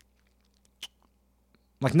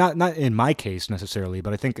not in my case necessarily,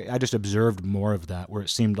 but I think I just observed more of that, where it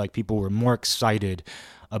seemed like people were more excited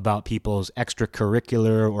about people's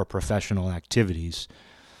extracurricular or professional activities.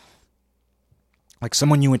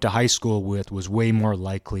 Someone you went to high school with was way more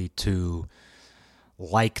likely to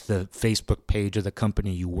like the Facebook page of the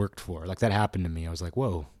company you worked for. That happened to me. I was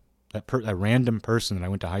whoa, that random person that I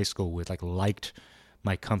went to high school with liked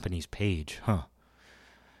my company's page, huh?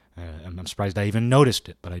 I'm surprised I even noticed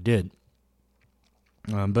it, but I did.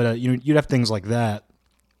 But you'd have things like that,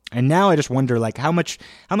 and now I just wonder how much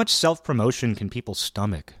self-promotion can people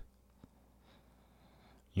stomach?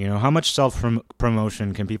 How much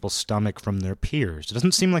self-promotion can people stomach from their peers? It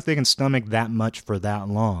doesn't seem like they can stomach that much for that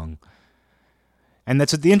long. And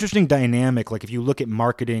that's the interesting dynamic. If you look at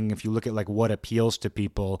marketing, if you look at what appeals to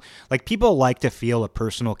people, people like to feel a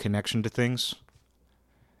personal connection to things.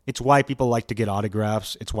 It's why people like to get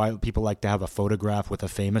autographs. It's why people like to have a photograph with a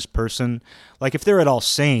famous person. If they're at all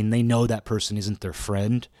sane, they know that person isn't their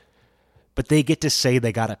friend, but they get to say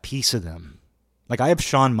they got a piece of them. I have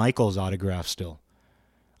Shawn Michaels' autograph still.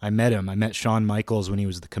 I met him. I met Shawn Michaels when he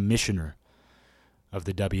was the commissioner of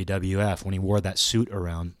the WWF, when he wore that suit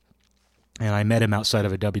around. And I met him outside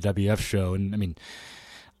of a WWF show. And, I mean,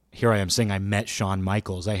 here I am saying I met Shawn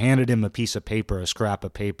Michaels. I handed him a piece of paper, a scrap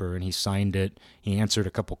of paper, and he signed it. He answered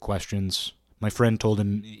a couple questions. My friend told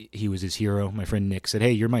him he was his hero. My friend Nick said,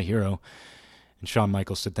 "Hey, you're my hero." And Shawn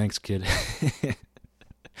Michaels said, "Thanks, kid."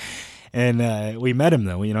 And we met him,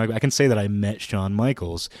 though. I can say that I met Shawn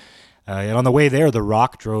Michaels. And on the way there, The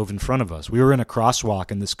Rock drove in front of us. We were in a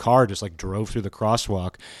crosswalk, and this car just like drove through the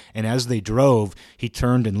crosswalk. And as they drove, he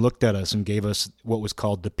turned and looked at us and gave us what was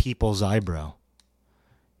called the people's eyebrow.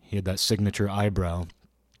 He had that signature eyebrow.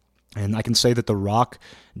 And I can say that The Rock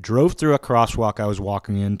drove through a crosswalk I was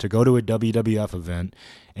walking in to go to a WWF event,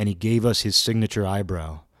 and he gave us his signature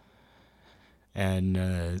eyebrow.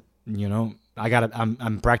 And,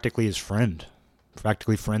 I'm practically his friend.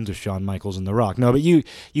 Practically friends with Shawn Michaels and The Rock. No, but you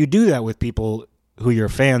do that with people who you're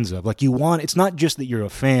fans of. Like it's not just that you're a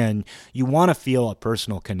fan, you want to feel a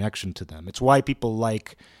personal connection to them. It's why people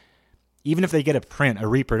like, even if they get a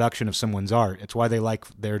reproduction of someone's art, it's why they like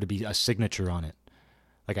there to be a signature on it.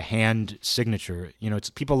 Like a hand signature. It's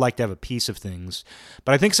people like to have a piece of things.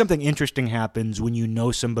 But I think something interesting happens when you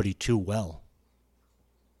know somebody too well.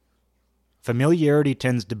 Familiarity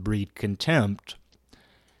tends to breed contempt.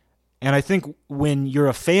 And I think when you're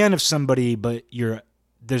a fan of somebody, but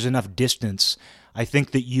there's enough distance, I think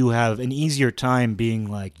that you have an easier time being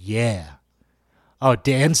like, yeah. Oh,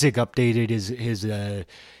 Danzig updated his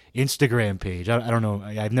Instagram page. I don't know.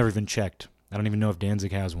 I've never even checked. I don't even know if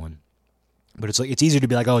Danzig has one. But it's easier to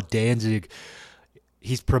be like, oh, Danzig,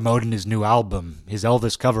 he's promoting his new album, his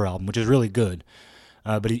Elvis cover album, which is really good.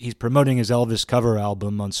 But he's promoting his Elvis cover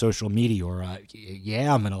album on social media, or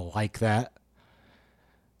yeah, I'm going to like that.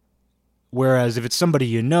 Whereas if it's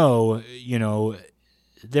somebody there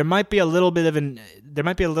might be a little bit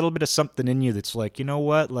of something in you that's like, you know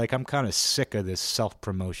what? Like, I'm kind of sick of this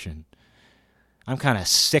self-promotion. I'm kind of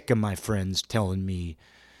sick of my friends telling me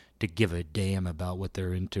to give a damn about what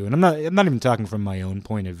they're into. And I'm not even talking from my own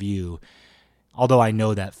point of view, although I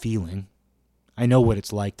know that feeling. I know what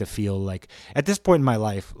it's like to feel like, at this point in my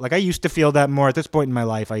life, like I used to feel that more. At this point in my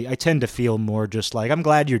life, I tend to feel more just like, I'm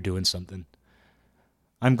glad you're doing something.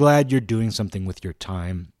 I'm glad you're doing something with your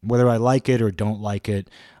time. Whether I like it or don't like it,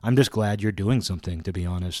 I'm just glad you're doing something, to be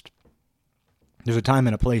honest. There's a time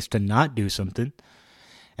and a place to not do something.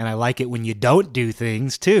 And I like it when you don't do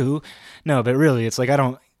things, too. No, but really, it's like I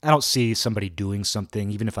don't see somebody doing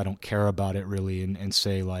something, even if I don't care about it, really, and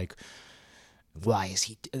say, like, why is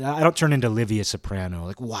he... I don't turn into Livia Soprano.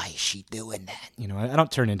 Like, why is she doing that? I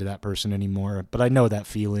don't turn into that person anymore. But I know that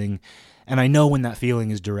feeling. And I know when that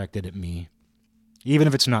feeling is directed at me. Even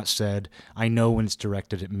if it's not said, I know when it's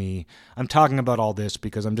directed at me. I'm talking about all this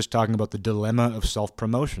because I'm just talking about the dilemma of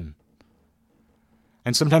self-promotion.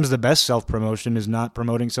 And sometimes the best self-promotion is not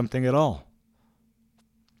promoting something at all.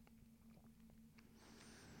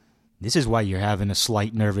 This is why you're having a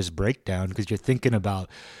slight nervous breakdown, because you're thinking about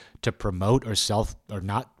to promote or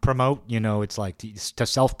not promote. It's like to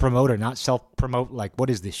self-promote or not self-promote. Like,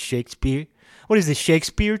 what is this, Shakespeare? What is this,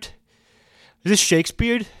 Shakespeare? Is this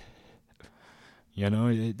Shakespeare?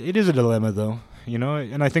 It is a dilemma, though,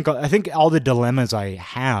 and I think all the dilemmas I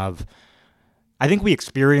have, I think we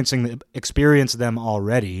experience them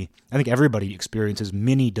already. I think everybody experiences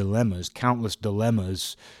many dilemmas, countless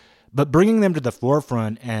dilemmas, but bringing them to the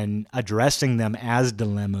forefront and addressing them as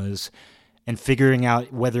dilemmas and figuring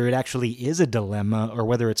out whether it actually is a dilemma or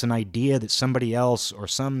whether it's an idea that somebody else or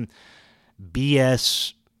some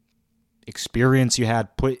BS experience you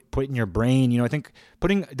had put in your brain. I think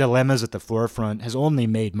putting dilemmas at the forefront has only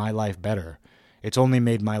made my life better. It's only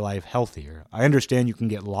made my life healthier. I understand you can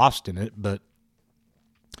get lost in it, but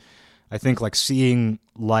I think like seeing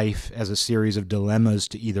life as a series of dilemmas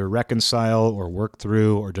to either reconcile or work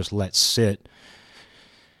through or just let sit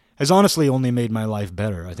has honestly only made my life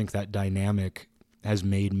better. I think that dynamic has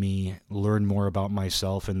made me learn more about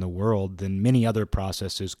myself and the world than many other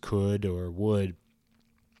processes could or would.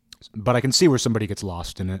 But I can see where somebody gets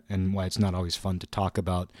lost in it and why it's not always fun to talk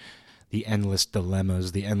about the endless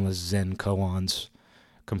dilemmas, the endless Zen koans.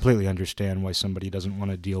 Completely understand why somebody doesn't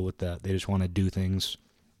want to deal with that. They just want to do things.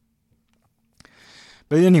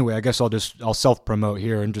 But anyway, I guess I'll self-promote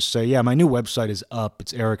here and just say, yeah, my new website is up.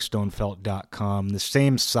 It's ericstonefelt.com, the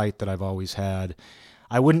same site that I've always had.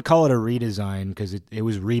 I wouldn't call it a redesign because it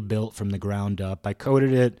was rebuilt from the ground up. I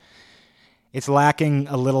coded it. It's lacking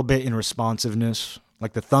a little bit in responsiveness.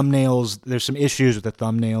 Like the thumbnails, there's some issues with the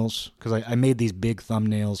thumbnails because I made these big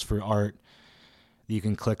thumbnails for art that you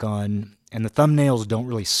can click on, and the thumbnails don't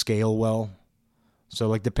really scale well. So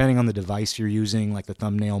like depending on the device you're using, like the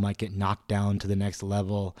thumbnail might get knocked down to the next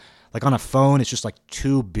level. Like on a phone, it's just like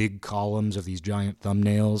two big columns of these giant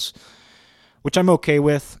thumbnails, which I'm okay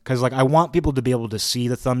with because like I want people to be able to see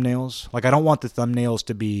the thumbnails. Like I don't want the thumbnails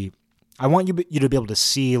to be, I want you to be able to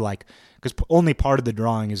see like, because only part of the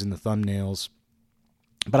drawing is in the thumbnails.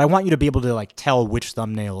 But I want you to be able to like tell which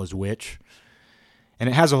thumbnail is which. And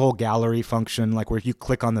it has a whole gallery function, like where if you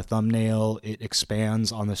click on the thumbnail, it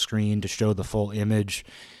expands on the screen to show the full image.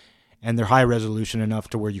 and they're high resolution enough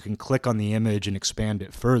to where you can click on the image and expand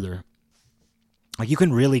it further. Like, you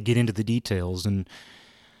can really get into the details, and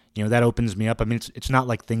that opens me up. I mean, it's not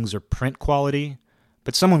like things are print quality,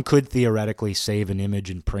 but someone could theoretically save an image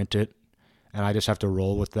and print it, and I just have to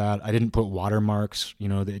roll with that. I didn't put watermarks.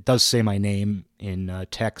 It does say my name in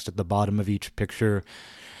text at the bottom of each picture,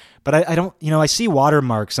 but I don't, I see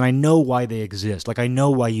watermarks, and I know why they exist. Like, I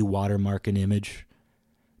know why you watermark an image,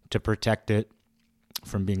 to protect it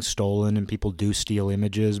from being stolen, and people do steal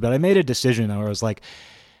images. But I made a decision where I was like,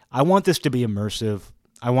 I want this to be immersive.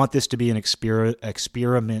 I want this to be an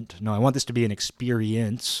experiment. No, I want this to be an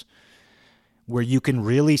experience where you can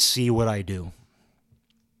really see what I do.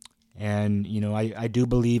 And, I do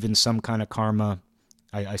believe in some kind of karma.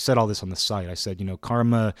 I said all this on the site. I said,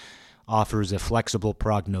 karma offers a flexible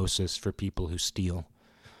prognosis for people who steal.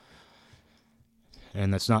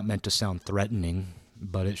 And that's not meant to sound threatening,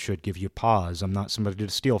 but it should give you pause. I'm not somebody to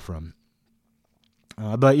steal from.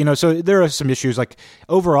 But, so there are some issues. Like,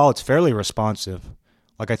 overall, it's fairly responsive.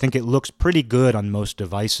 Like, I think it looks pretty good on most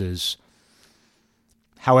devices.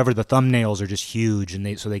 However, the thumbnails are just huge, and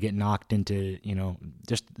they get knocked into,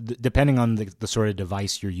 just depending on the sort of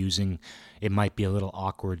device you're using, it might be a little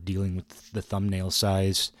awkward dealing with the thumbnail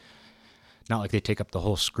size. Not like they take up the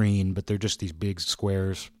whole screen, but they're just these big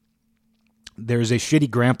squares. There's a shitty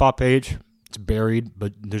grandpa page. It's buried,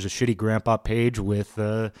 but there's a shitty grandpa page with,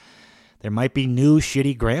 there might be new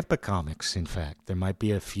shitty grandpa comics, in fact. There might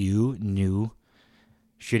be a few new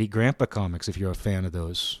shitty grandpa comics if you're a fan of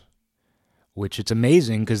those. Which it's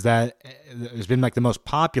amazing, because that has been like the most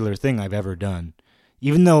popular thing I've ever done.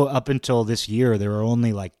 Even though up until this year there were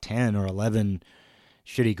only like 10 or 11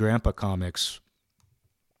 shitty grandpa comics,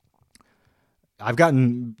 I've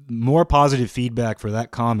gotten more positive feedback for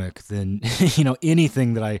that comic than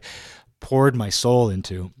anything that I poured my soul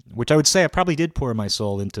into. Which I would say I probably did pour my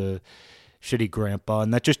soul into shitty grandpa,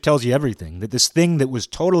 and that just tells you everything. That this thing that was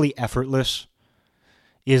totally effortless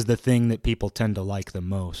is the thing that people tend to like the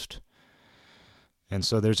most. And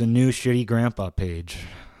so there's a new shitty grandpa page.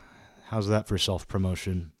 How's that for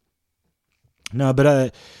self-promotion? No,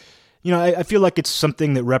 but, I feel like it's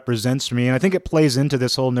something that represents me. And I think it plays into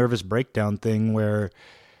this whole nervous breakdown thing, where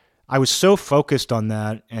I was so focused on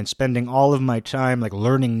that and spending all of my time like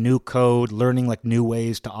learning new code, learning like new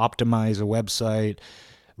ways to optimize a website,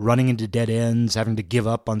 running into dead ends, having to give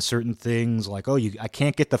up on certain things. Like, I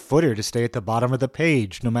can't get the footer to stay at the bottom of the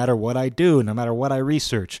page no matter what I do, no matter what I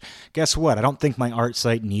research. Guess what? I don't think my art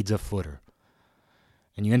site needs a footer.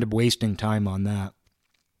 And you end up wasting time on that.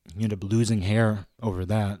 You end up losing hair over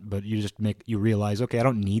that, but you realize, okay, I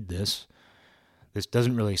don't need this. This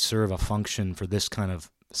doesn't really serve a function for this kind of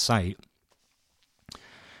site.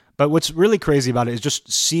 But what's really crazy about it is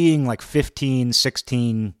just seeing like 15,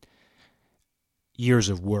 16 years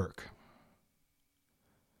of work.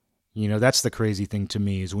 That's the crazy thing to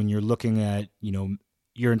me, is when you're looking at,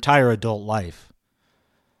 your entire adult life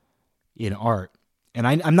in art. And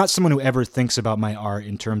I'm not someone who ever thinks about my art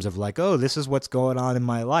in terms of like, oh, this is what's going on in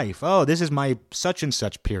my life. Oh, this is my such and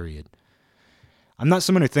such period. I'm not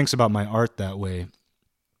someone who thinks about my art that way.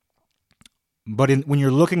 But when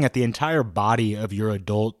you're looking at the entire body of your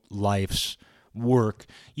adult life's work,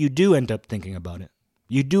 you do end up thinking about it.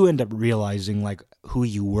 You do end up realizing like who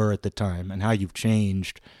you were at the time and how you've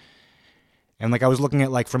changed. And like I was looking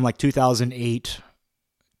at like from like 2008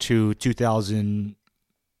 to 2000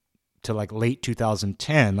 to like late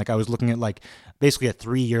 2010, like I was looking at like basically a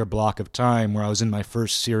 3-year block of time where I was in my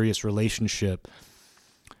first serious relationship.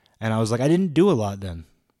 And I was like, I didn't do a lot then.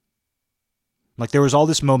 Like there was all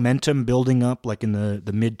this momentum building up like in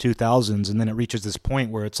the mid 2000s, and then it reaches this point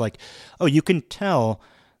where it's like, oh, you can tell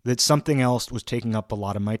that something else was taking up a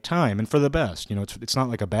lot of my time, and for the best. It's not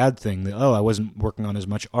like a bad thing that, oh, I wasn't working on as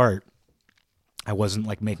much art. I wasn't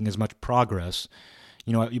like making as much progress.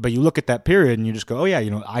 But you look at that period and you just go, oh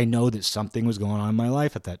yeah, I know that something was going on in my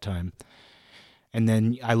life at that time. And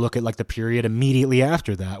then I look at like the period immediately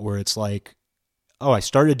after that where it's like, oh, I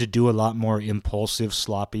started to do a lot more impulsive,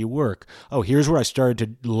 sloppy work. Oh, here's where I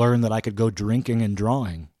started to learn that I could go drinking and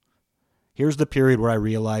drawing. Here's the period where I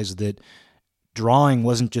realized that drawing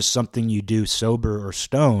wasn't just something you do sober or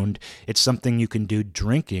stoned. It's something you can do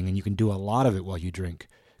drinking, and you can do a lot of it while you drink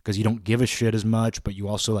because you don't give a shit as much, but you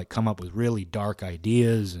also like come up with really dark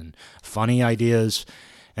ideas and funny ideas.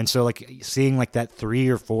 And so like seeing like that 3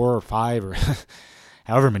 or 4 or 5 or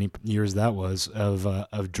however many years that was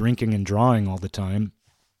of drinking and drawing all the time.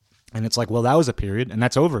 And it's like, well, that was a period and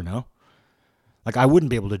that's over now. Like I wouldn't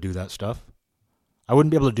be able to do that stuff. I wouldn't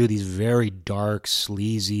be able to do these very dark,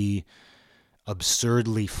 sleazy,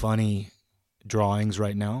 absurdly funny drawings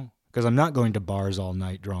right now because I'm not going to bars all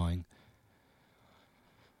night drawing.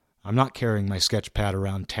 I'm not carrying my sketch pad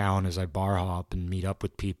around town as I bar hop and meet up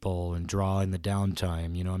with people and draw in the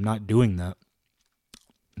downtime. I'm not doing that.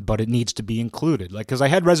 But it needs to be included. Because I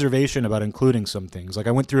had reservation about including some things.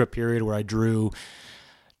 I went through a period where I drew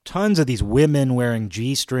tons of these women wearing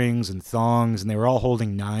G-strings and thongs, and they were all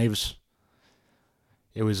holding knives.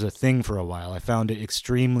 It was a thing for a while. I found it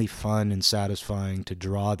extremely fun and satisfying to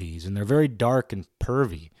draw these, and they're very dark and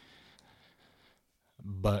pervy.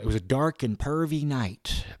 But it was a dark and pervy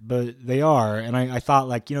night. But they are, and I thought,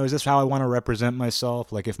 is this how I want to represent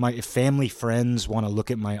myself? If family friends want to look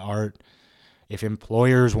at my art, if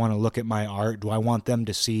employers want to look at my art, do I want them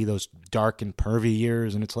to see those dark and pervy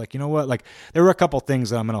years? And it's there were a couple things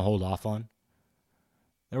that I'm going to hold off on.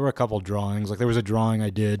 There were a couple drawings. There was a drawing I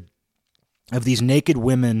did of these naked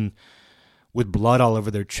women with blood all over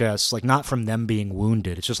their chests, not from them being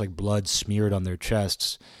wounded. It's just blood smeared on their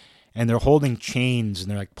chests. And they're holding chains, and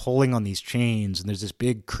they're pulling on these chains, and there's this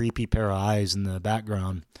big creepy pair of eyes in the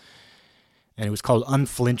background. And it was called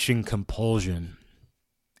Unflinching Compulsion.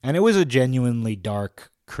 And it was a genuinely dark,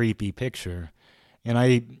 creepy picture. And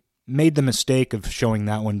I made the mistake of showing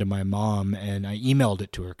that one to my mom, and I emailed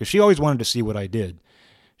it to her, because she always wanted to see what I did.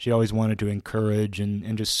 She always wanted to encourage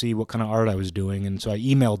and just see what kind of art I was doing. And so I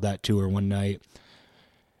emailed that to her one night.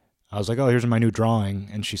 I was like, oh, here's my new drawing.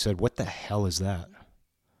 And she said, what the hell is that?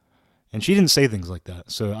 And she didn't say things like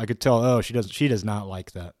that. So I could tell, oh, she does not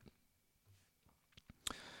like that.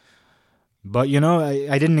 But,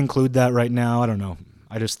 I didn't include that right now. I don't know.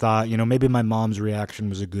 I just thought, maybe my mom's reaction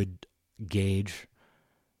was a good gauge.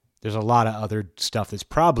 There's a lot of other stuff that's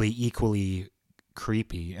probably equally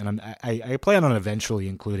creepy, and I plan on eventually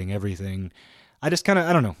including everything. I just kind of,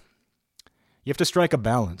 I don't know. You have to strike a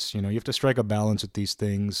balance, You have to strike a balance with these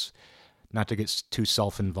things, not to get too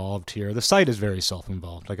self-involved here. The site is very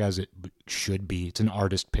self-involved, as it should be. It's an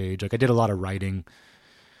artist page. I did a lot of writing,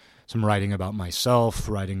 some writing about myself,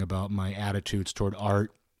 writing about my attitudes toward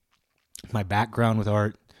art, my background with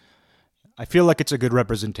art. I feel like it's a good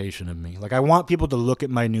representation of me. I want people to look at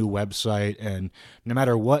my new website, and no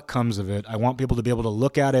matter what comes of it, I want people to be able to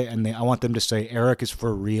look at it, and I want them to say Eric is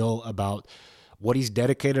for real about what he's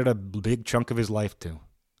dedicated a big chunk of his life to.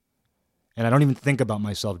 And I don't even think about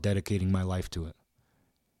myself dedicating my life to it.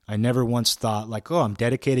 I never once thought I'm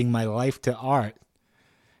dedicating my life to art.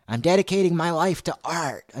 I'm dedicating my life to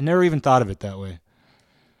art. I never even thought of it that way.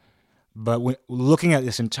 But looking at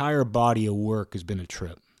this entire body of work has been a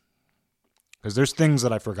trip. Because there's things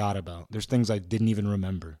that I forgot about. There's things I didn't even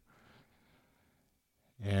remember.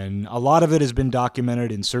 And a lot of it has been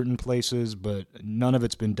documented in certain places, but none of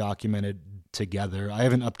it's been documented together. I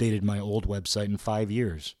haven't updated my old website in 5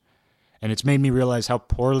 years. And it's made me realize how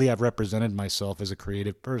poorly I've represented myself as a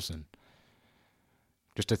creative person.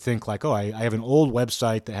 Just to think I have an old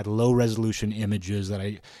website that had low-resolution images,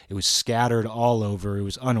 it was scattered all over, it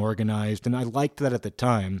was unorganized, and I liked that at the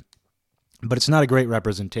time, but it's not a great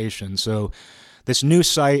representation. So this new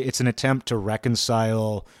site, it's an attempt to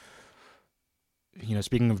reconcile,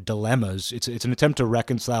 speaking of dilemmas, it's an attempt to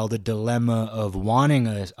reconcile the dilemma of wanting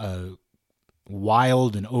a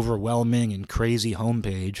wild and overwhelming and crazy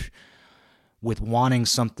homepage with wanting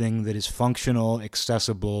something that is functional,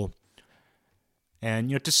 accessible,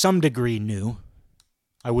 and, to some degree new.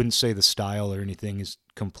 I wouldn't say the style or anything is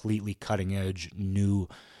completely cutting edge, new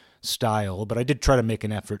style, but I did try to make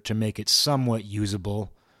an effort to make it somewhat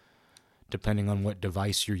usable, depending on what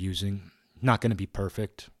device you're using. Not going to be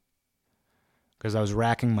perfect, because I was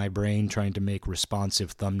racking my brain trying to make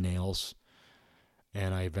responsive thumbnails,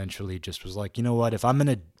 and I eventually just was like, you know what, if I'm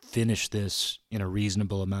going to finish this in a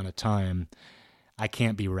reasonable amount of time, I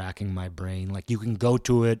can't be racking my brain. You can go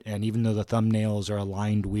to it, and even though the thumbnails are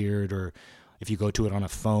aligned weird, or if you go to it on a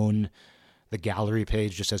phone, the gallery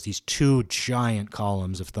page just has these 2 giant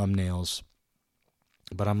columns of thumbnails.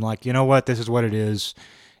 But I'm like, you know what? This is what it is.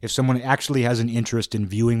 If someone actually has an interest in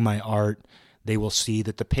viewing my art, they will see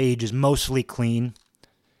that the page is mostly clean,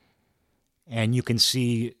 and you can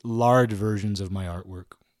see large versions of my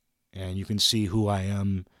artwork, and you can see who I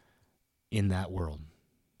am in that world.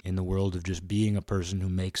 In the world of just being a person who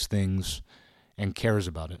makes things and cares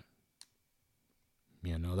about it.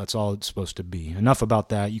 That's all it's supposed to be. Enough about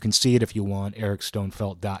that. You can see it if you want,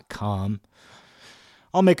 ericstonefelt.com.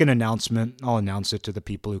 I'll make an announcement. I'll announce it to the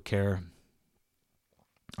people who care.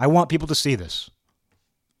 I want people to see this.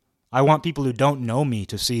 I want people who don't know me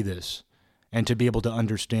to see this and to be able to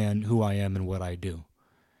understand who I am and what I do.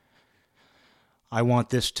 I want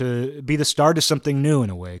this to be the start of something new in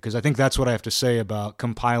a way, because I think that's what I have to say about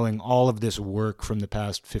compiling all of this work from the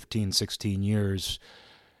past 15, 16 years.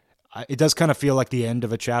 it does kind of feel like the end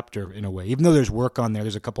of a chapter in a way. Even though there's work on there,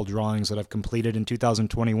 there's a couple drawings that I've completed in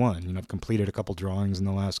 2021. I've completed a couple drawings in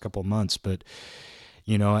the last couple months, but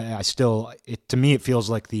I still, to me, it feels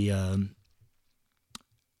like it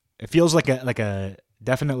feels like a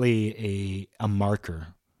definitely a marker.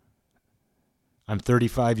 I'm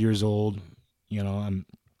 35 years old. I'm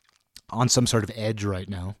on some sort of edge right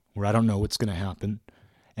now where I don't know what's going to happen.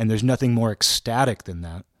 And there's nothing more ecstatic than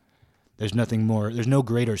that. There's no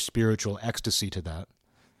greater spiritual ecstasy to that.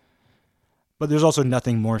 But there's also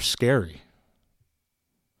nothing more scary.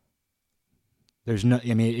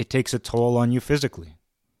 It takes a toll on you physically.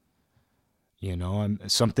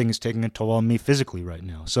 Something is taking a toll on me physically right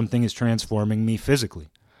now. Something is transforming me physically.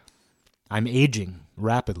 I'm aging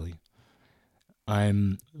rapidly.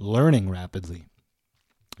 I'm learning rapidly.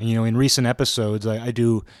 And, in recent episodes,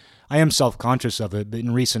 I am self-conscious of it, but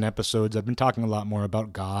in recent episodes, I've been talking a lot more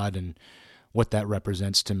about God and what that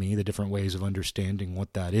represents to me, the different ways of understanding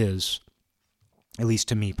what that is, at least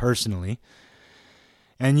to me personally.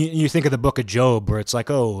 And you think of the book of Job, where it's like,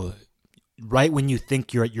 oh, right when you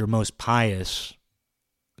think you're at your most pious,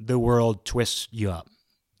 the world twists you up.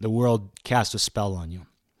 The world casts a spell on you.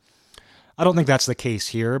 I don't think that's the case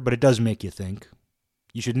here, but it does make you think.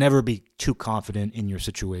 You should never be too confident in your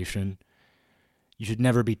situation. You should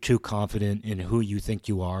never be too confident in who you think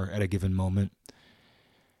you are at a given moment.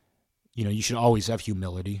 You should always have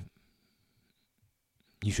humility.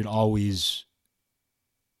 I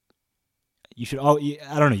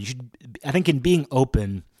think in being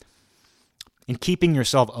open, in keeping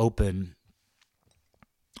yourself open,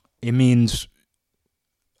 it means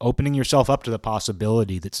opening yourself up to the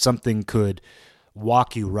possibility that something could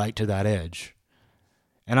walk you right to that edge.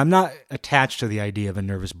 And I'm not attached to the idea of a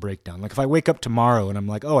nervous breakdown. Like if I wake up tomorrow and I'm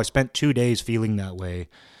like, oh, I spent 2 days feeling that way, it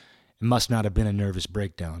must not have been a nervous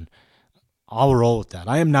breakdown. I'll roll with that.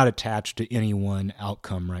 I am not attached to any one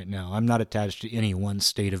outcome right now. I'm not attached to any one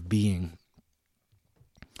state of being.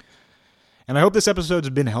 And I hope this episode's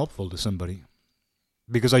been helpful to somebody,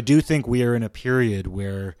 because I do think we are in a period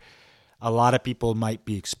where a lot of people might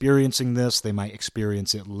be experiencing this. They might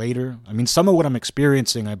experience it later. Some of what I'm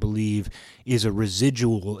experiencing, I believe, is a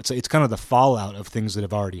residual. It's kind of the fallout of things that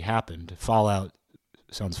have already happened. Fallout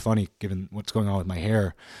sounds funny given what's going on with my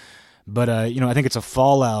hair. But, I think it's a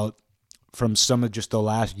fallout from some of just the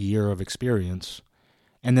last year of experience.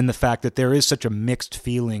 And then the fact that there is such a mixed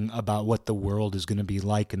feeling about what the world is going to be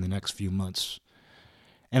like in the next few months.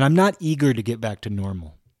 And I'm not eager to get back to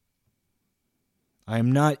normal. I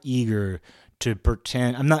am not eager to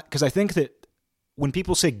pretend. Because I think that when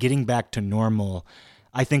people say getting back to normal,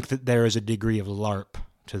 I think that there is a degree of LARP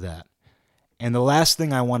to that. And the last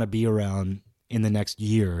thing I want to be around in the next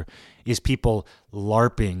year is people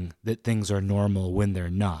LARPing that things are normal when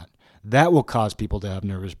they're not. That will cause people to have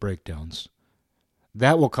nervous breakdowns.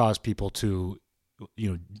 That will cause people to,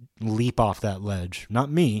 leap off that ledge. Not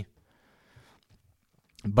me.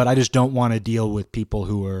 But I just don't want to deal with people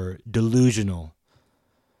who are delusional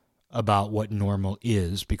about what normal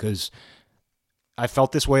is, because I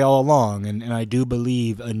felt this way all along, and I do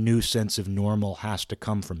believe a new sense of normal has to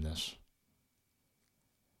come from this.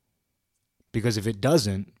 Because if it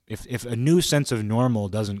doesn't, if a new sense of normal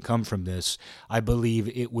doesn't come from this, I believe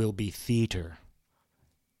it will be theater.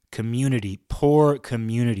 Poor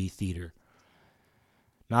community theater.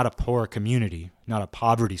 Not a poor community, not a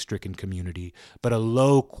poverty-stricken community, but a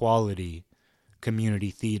low-quality community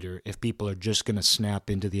theater if people are just going to snap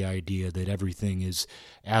into the idea that everything is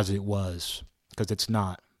as it was, because it's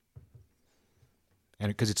not. And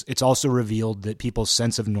because it's also revealed that people's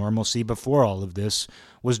sense of normalcy before all of this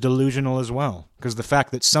was delusional as well. Because the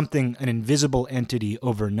fact that an invisible entity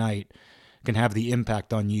overnight can have the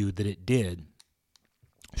impact on you that it did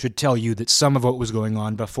should tell you that some of what was going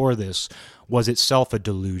on before this was itself a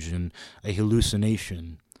delusion, a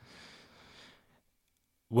hallucination.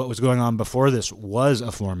 What was going on before this was a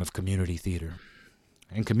form of community theater.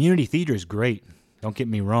 And community theater is great, don't get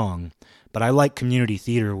me wrong, but I like community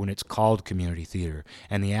theater when it's called community theater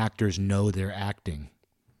and the actors know they're acting.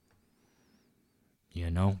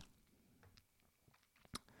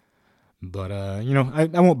 But, I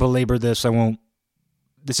won't belabor this.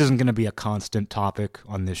 This isn't going to be a constant topic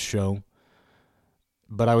on this show.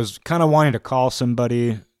 But I was kind of wanting to call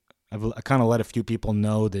somebody. I kind of let a few people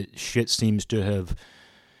know that shit seems to have...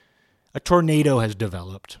 A tornado has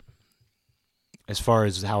developed as far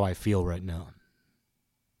as how I feel right now.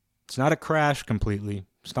 It's not a crash completely.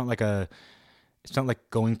 It's not like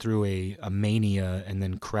going through a mania and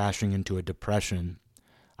then crashing into a depression.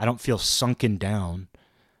 I don't feel sunken down.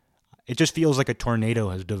 It just feels like a tornado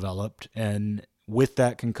has developed, and with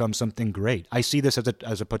that can come something great. I see this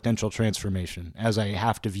as a potential transformation, as I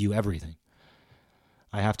have to view everything.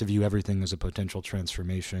 I have to view everything as a potential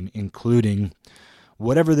transformation, including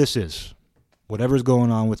whatever this is, whatever's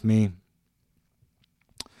going on with me.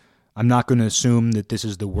 I'm not going to assume that this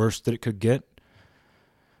is the worst that it could get.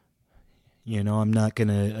 I'm not going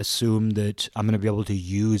to assume that I'm going to be able to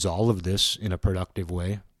use all of this in a productive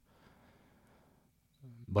way.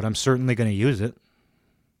 But I'm certainly going to use it.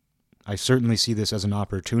 I certainly see this as an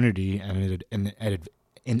opportunity and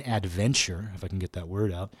an adventure, if I can get that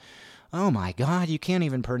word out. Oh my God, you can't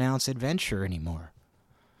even pronounce adventure anymore.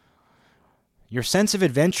 Your sense of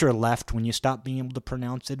adventure left when you stopped being able to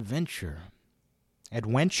pronounce adventure.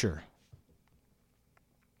 Adventure.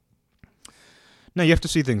 No, you have to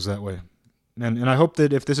see things that way. And I hope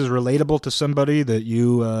that if this is relatable to somebody, that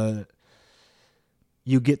you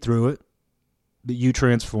get through it, that you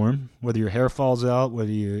transform, whether your hair falls out,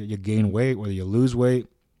 whether you gain weight, whether you lose weight.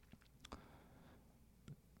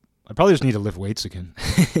 I probably just need to lift weights again.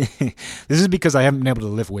 This is because I haven't been able to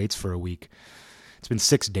lift weights for a week. It's been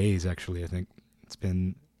 6 days, actually, I think. It's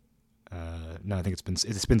been, I think it's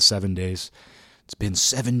been 7 days. It's been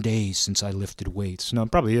 7 days since I lifted weights. No,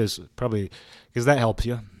 it probably is. Probably, because that helps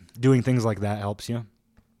you. Doing things like that helps you.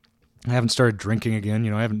 I haven't started drinking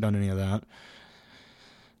again. I haven't done any of that.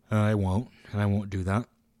 I won't, and I won't do that.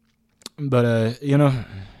 But,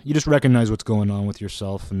 you just recognize what's going on with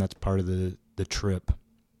yourself, and that's part of the trip.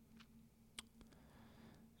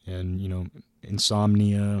 And,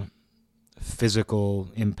 insomnia, physical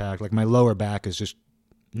impact. Like my lower back is just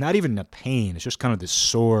not even a pain. It's just kind of this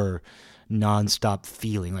sore, nonstop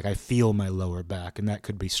feeling. Like I feel my lower back, and that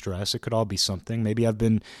could be stress. It could all be something. Maybe I've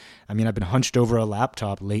been hunched over a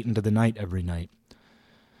laptop late into the night every night.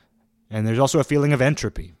 And there's also a feeling of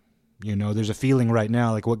entropy. There's a feeling right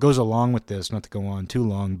now, like what goes along with this, not to go on too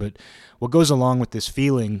long, but what goes along with this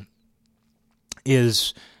feeling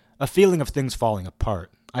is a feeling of things falling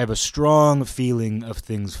apart. I have a strong feeling of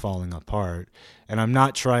things falling apart, and I'm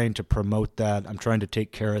not trying to promote that. I'm trying to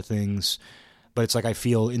take care of things, but it's like I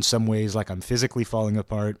feel in some ways like I'm physically falling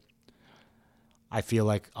apart. I feel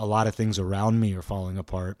like a lot of things around me are falling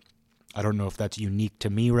apart. I don't know if that's unique to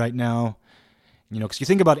me right now, because you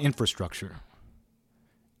think about infrastructure.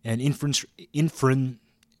 And in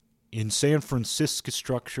San Francisco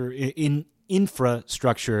structure,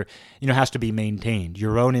 infrastructure, has to be maintained.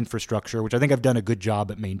 Your own infrastructure, which I think I've done a good job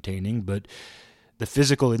at maintaining, but the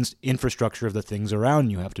physical infrastructure of the things around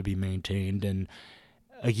you have to be maintained. And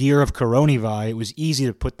a year of coronavirus, it was easy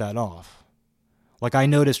to put that off. Like I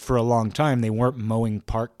noticed for a long time, they weren't mowing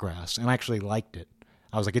park grass, and I actually liked it.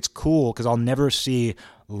 I was like, it's cool because I'll never see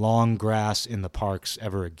long grass in the parks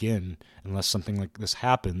ever again unless something like this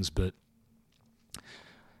happens. But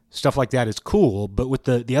stuff like that is cool. But with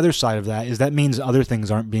the other side of that is that means other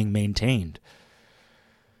things aren't being maintained.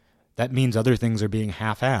 That means other things are being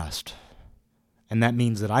half-assed. And that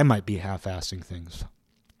means that I might be half-assing things.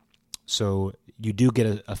 So you do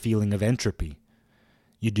get a feeling of entropy.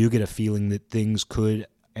 You do get a feeling that things could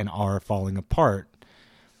and are falling apart.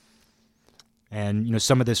 And,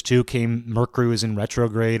 some of this too Mercury was in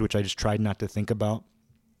retrograde, which I just tried not to think about.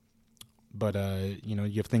 But, you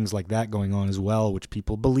have things like that going on as well, which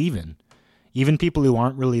people believe in. Even people who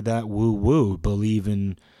aren't really that woo-woo believe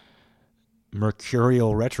in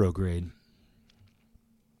Mercurial retrograde.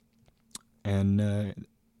 And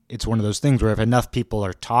it's one of those things where if enough people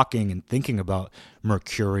are talking and thinking about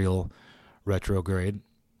Mercurial retrograde,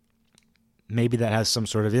 maybe that has some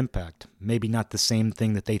sort of impact. Maybe not the same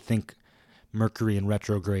thing that they think Mercury in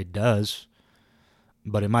retrograde does,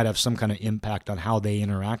 but it might have some kind of impact on how they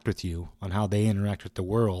interact with you, on how they interact with the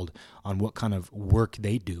world, on what kind of work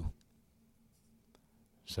they do.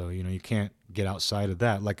 So, you can't get outside of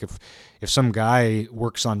that. Like if some guy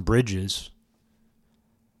works on bridges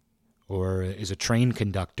or is a train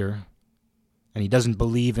conductor and he doesn't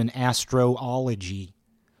believe in astrology,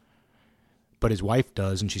 but his wife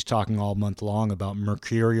does, and she's talking all month long about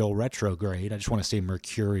Mercurial retrograde. I just want to say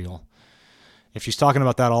Mercurial. If she's talking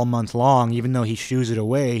about that all month long, even though he shoos it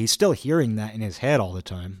away, he's still hearing that in his head all the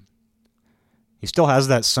time. He still has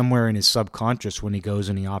that somewhere in his subconscious when he goes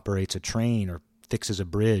and he operates a train or fixes a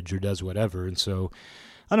bridge or does whatever. And so,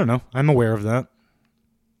 I don't know. I'm aware of that.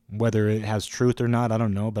 Whether it has truth or not, I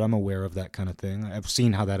don't know, but I'm aware of that kind of thing. I've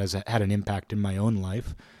seen how that has had an impact in my own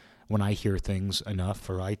life when I hear things enough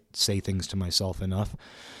or I say things to myself enough.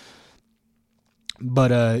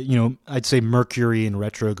 But, I'd say Mercury in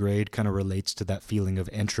retrograde kind of relates to that feeling of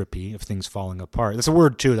entropy, of things falling apart. That's a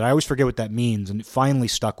word, too, that I always forget what that means, and it finally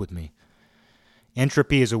stuck with me.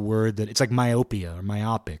 Entropy is a word that, it's like myopia or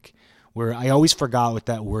myopic, where I always forgot what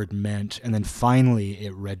that word meant, and then finally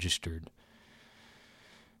it registered.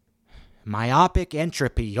 Myopic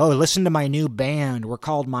Entropy. Oh, listen to my new band. We're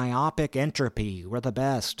called Myopic Entropy. We're the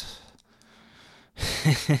best.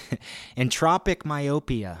 Entropic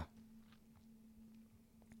Myopia.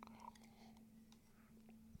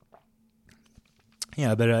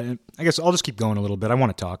 Yeah, but I guess I'll just keep going a little bit. I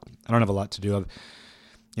want to talk. I don't have a lot to do.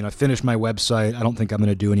 I finished my website. I don't think I'm going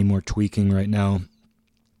to do any more tweaking right now.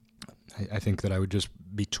 I think that I would just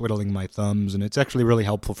be twiddling my thumbs, and it's actually really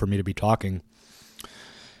helpful for me to be talking.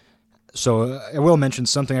 So I will mention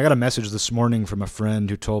something. I got a message this morning from a friend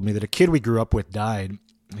who told me that a kid we grew up with died.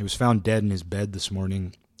 He was found dead in his bed this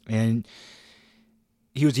morning, and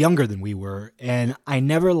he was younger than we were, and I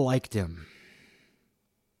never liked him.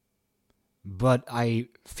 But I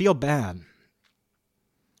feel bad.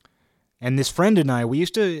 And this friend and I,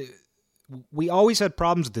 we always had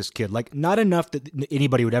problems with this kid. Like, not enough that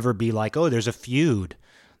anybody would ever be like, oh, there's a feud.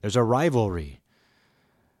 There's a rivalry.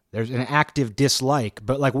 There's an active dislike.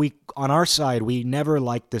 But like, on our side, we never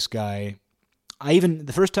liked this guy.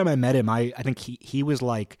 The first time I met him, I think he was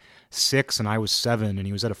like 6 and I was 7, and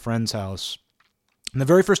he was at a friend's house. And the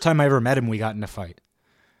very first time I ever met him, we got in a fight.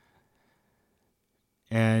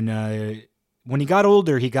 And when he got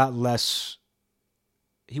older, he got less.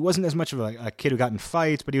 He wasn't as much of a kid who got in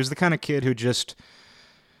fights, but he was the kind of kid who just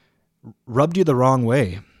rubbed you the wrong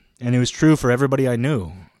way. And it was true for everybody I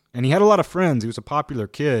knew. And he had a lot of friends. He was a popular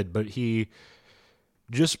kid, but he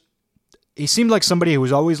seemed like somebody who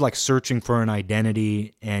was always like searching for an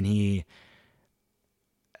identity, and he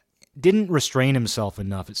didn't restrain himself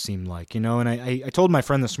enough, it seemed like, And I told my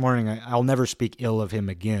friend this morning I'll never speak ill of him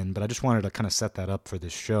again, but I just wanted to kind of set that up for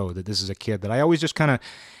this show, that this is a kid that I always just kind of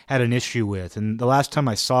had an issue with. And the last time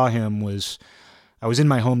I saw him I was in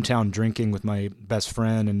my hometown drinking with my best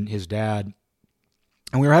friend and his dad,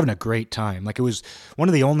 and we were having a great time. Like, it was one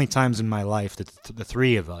of the only times in my life that the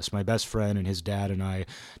three of us, my best friend and his dad and I,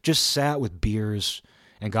 just sat with beers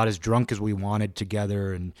and got as drunk as we wanted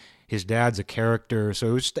together. And his dad's a character,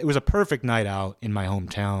 so it was a perfect night out in my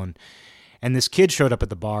hometown. And this kid showed up at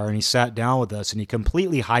the bar, and he sat down with us, and he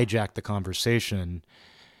completely hijacked the conversation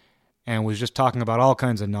and was just talking about all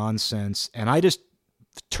kinds of nonsense. And I just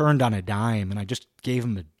turned on a dime, and I just gave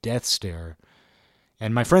him a death stare.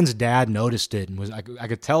 And my friend's dad noticed it, and I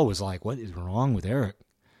could tell was like, what is wrong with Eric?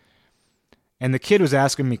 And the kid was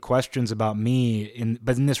asking me questions about me,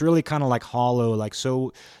 but in this really kind of like hollow, like,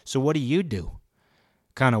 so what do you do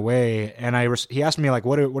kind of way. And he asked me, like,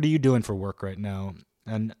 what are you doing for work right now?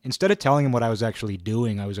 And instead of telling him what I was actually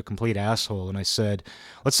doing, I was a complete asshole. And I said,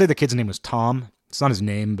 let's say the kid's name was Tom. It's not his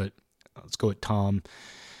name, but let's go with Tom.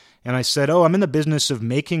 And I said, I'm in the business of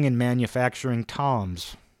making and manufacturing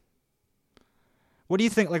Toms. What do you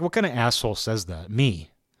think? Like, what kind of asshole says that? Me.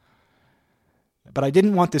 But I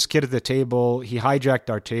didn't want this kid at the table. He hijacked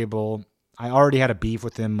our table. I already had a beef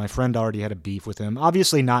with him. My friend already had a beef with him.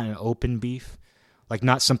 Obviously not an open beef. Like,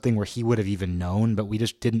 not something where he would have even known, but we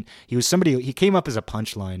just didn't. He came up as a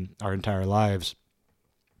punchline our entire lives.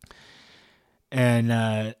 And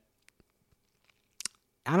I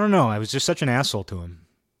don't know. I was just such an asshole to him.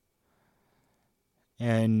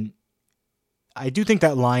 And I do think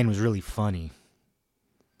that line was really funny.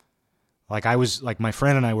 Like, my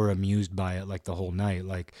friend and I were amused by it, like, the whole night.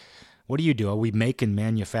 Like, what do you do? We make and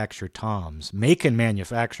manufacture Toms. Make and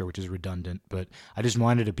manufacture, which is redundant, but I just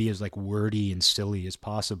wanted to be as, like, wordy and silly as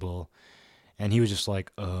possible. And he was just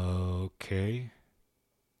like, okay.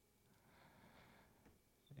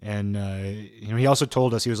 And, he also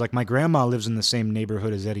told us, he was like, my grandma lives in the same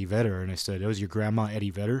neighborhood as Eddie Vedder. And I said, is your grandma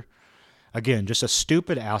Eddie Vedder? Again, just a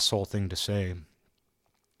stupid asshole thing to say.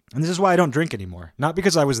 And this is why I don't drink anymore. Not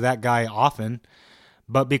because I was that guy often,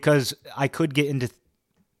 but because I could get into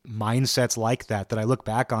mindsets like that I look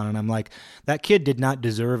back on and I'm like, that kid did not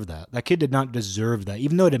deserve that. That kid did not deserve that.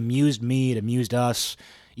 Even though it amused me, it amused us,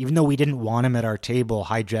 even though we didn't want him at our table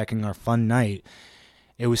hijacking our fun night,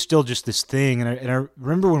 it was still just this thing. And I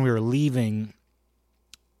remember when we were leaving,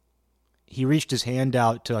 he reached his hand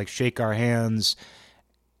out to, like, shake our hands,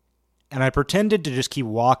 and I pretended to just keep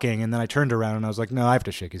walking, and then I turned around and I was like, no, I have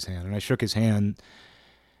to shake his hand. And I shook his hand.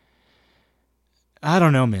 I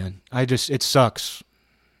don't know, man. It sucks.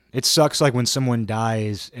 It sucks, like, when someone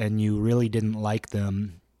dies and you really didn't like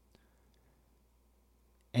them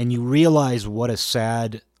and you realize what a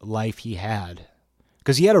sad life he had.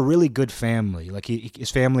 Because he had a really good family. Like,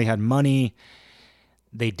 his family had money.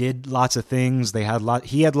 They did lots of things.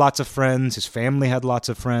 He had lots of friends. His family had lots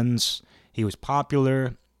of friends. He was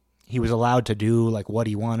popular. He was allowed to do, like, what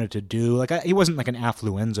he wanted to do. Like, he wasn't like an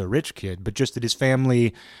affluenza rich kid, but just that his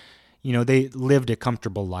family, they lived a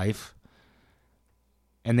comfortable life.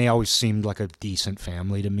 And they always seemed like a decent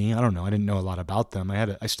family to me. I don't know. I didn't know a lot about them.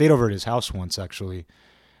 I stayed over at his house once, actually,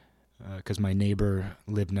 because my neighbor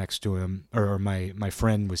lived next to him, or my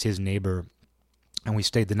friend was his neighbor, and we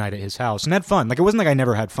stayed the night at his house and had fun. Like, it wasn't like I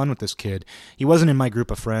never had fun with this kid. He wasn't in my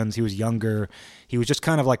group of friends. He was younger. He was just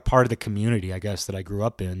kind of like part of the community, I guess, that I grew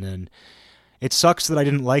up in. And it sucks that I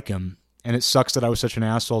didn't like him, and it sucks that I was such an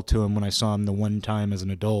asshole to him when I saw him the one time as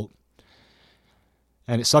an adult.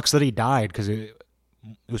 And it sucks that he died, because it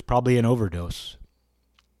was probably an overdose.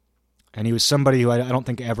 And he was somebody who I don't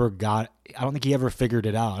think he ever figured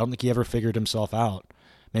it out. I don't think he ever figured himself out.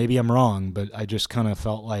 Maybe I'm wrong, but I just kind of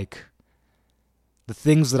felt like the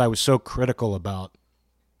things that I was so critical about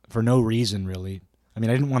for no reason, really. I mean,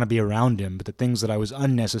 I didn't want to be around him, but the things that I was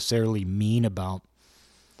unnecessarily mean about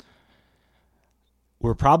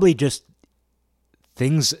were probably just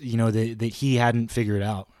things, that he hadn't figured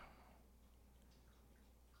out.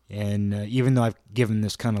 And even though I've given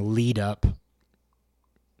this kind of lead up,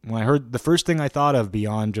 when I heard, the first thing I thought of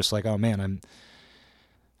beyond just like, oh man,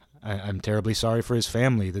 I'm terribly sorry for his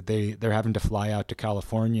family that they're having to fly out to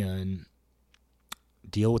California and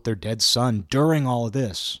deal with their dead son during all of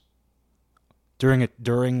this,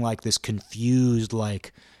 during like this confused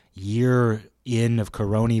like year in of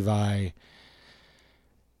coronavirus,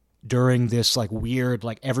 during this like weird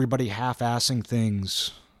like everybody half-assing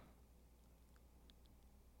things.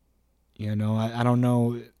 I don't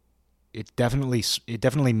know. It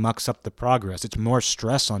definitely mucks up the progress. It's more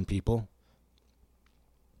stress on people.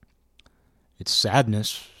 It's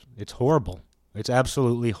sadness. It's horrible. It's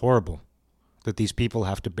absolutely horrible that these people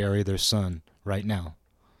have to bury their son right now.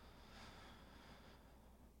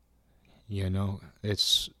 It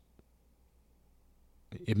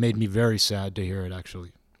made me very sad to hear it,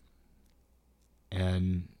 actually.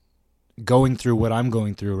 And going through what I'm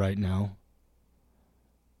going through right now,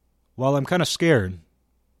 while I'm kind of scared,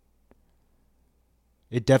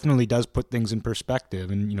 it definitely does put things in perspective.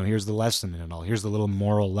 And, here's the lesson in it all. Here's the little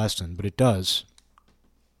moral lesson, but it does.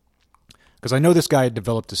 Because I know this guy had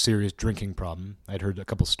developed a serious drinking problem. I'd heard a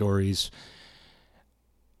couple stories.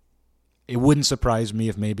 It wouldn't surprise me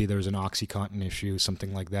if maybe there was an OxyContin issue,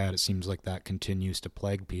 something like that. It seems like that continues to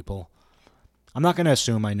plague people. I'm not going to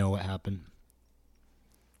assume I know what happened.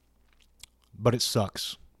 But it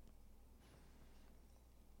sucks.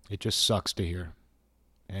 It just sucks to hear.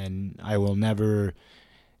 And I will never...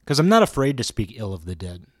 Because I'm not afraid to speak ill of the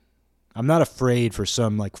dead. I'm not afraid for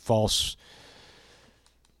some, like, false...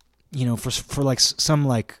 for like, some,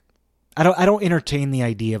 like... I don't entertain the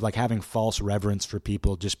idea of, like, having false reverence for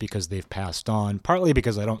people just because they've passed on. Partly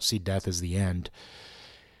because I don't see death as the end.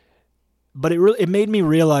 But it made me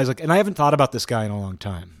realize, like... And I haven't thought about this guy in a long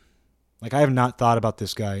time. Like, I have not thought about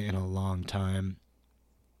this guy in a long time.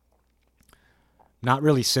 Not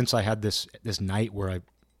really since I had this night where I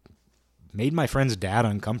made my friend's dad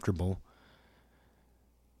uncomfortable.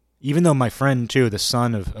 Even though my friend, too, the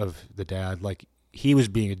son of the dad, like, he was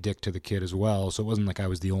being a dick to the kid as well, so it wasn't like I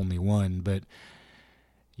was the only one. But,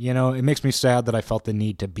 it makes me sad that I felt the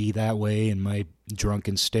need to be that way in my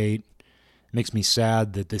drunken state. It makes me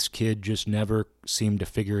sad that this kid just never seemed to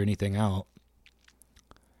figure anything out.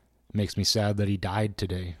 It makes me sad that he died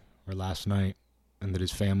today, or last night, and that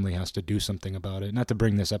his family has to do something about it. Not to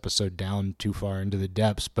bring this episode down too far into the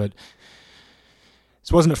depths, but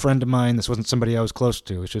this wasn't a friend of mine. This wasn't somebody I was close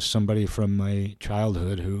to. It's just somebody from my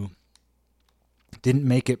childhood who didn't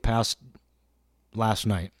make it past last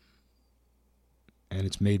night. And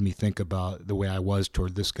it's made me think about the way I was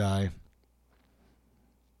toward this guy,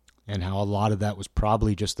 and how a lot of that was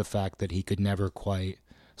probably just the fact that he could never quite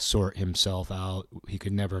sort himself out. He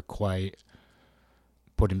could never quite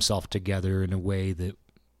put himself together in a way that,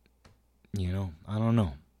 I don't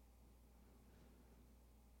know.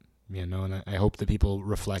 And I hope that people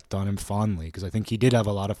reflect on him fondly, because I think he did have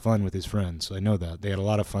a lot of fun with his friends. I know that. They had a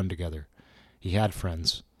lot of fun together. He had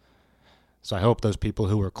friends. So I hope those people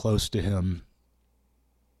who were close to him,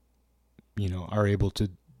 are able to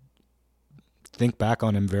think back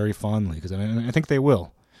on him very fondly, because I think they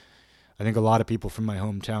will. I think a lot of people from my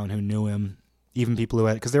hometown who knew him, even people who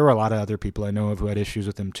had, because there were a lot of other people I know of who had issues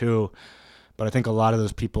with him too, but I think a lot of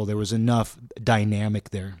those people, there was enough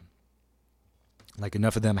dynamic there. Like,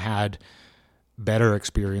 enough of them had better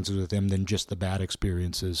experiences with him than just the bad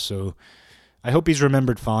experiences. So I hope he's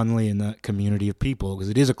remembered fondly in that community of people, because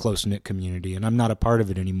it is a close-knit community, and I'm not a part of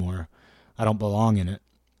it anymore. I don't belong in it.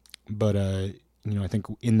 But, I think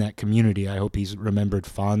in that community, I hope he's remembered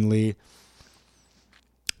fondly,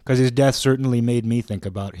 because his death certainly made me think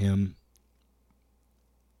about him.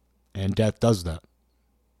 And death does that.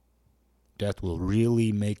 Death will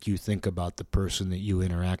really make you think about the person that you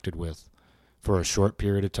interacted with for a short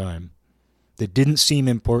period of time that didn't seem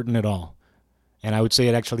important at all. And I would say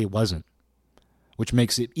it actually wasn't, which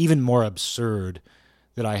makes it even more absurd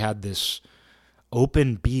that I had this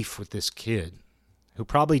open beef with this kid who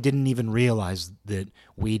probably didn't even realize that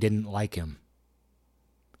we didn't like him.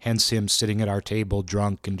 Hence him sitting at our table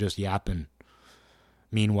drunk and just yapping.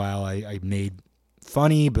 Meanwhile, I made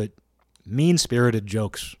funny but mean-spirited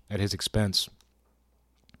jokes at his expense.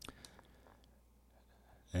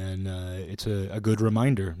 And it's a good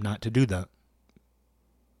reminder not to do that.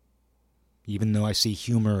 Even though I see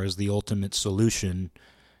humor as the ultimate solution,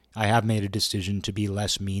 I have made a decision to be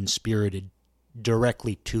less mean-spirited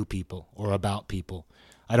directly to people or about people.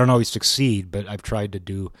 I don't always succeed, but I've tried to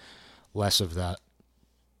do less of that.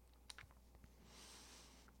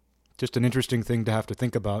 Just an interesting thing to have to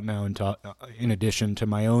think about now in addition to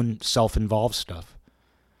my own self-involved stuff.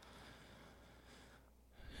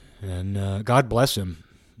 And God bless him.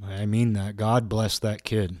 I mean that. God bless that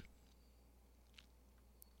kid.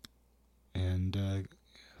 And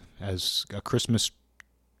as a Christmas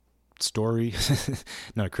story,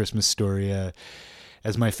 not a Christmas story,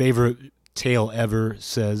 as my favorite tale ever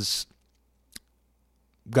says,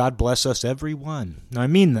 God bless us everyone. Now, I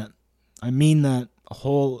mean that. I mean that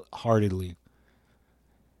wholeheartedly.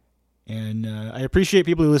 And I appreciate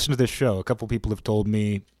people who listen to this show. A couple people have told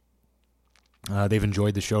me they've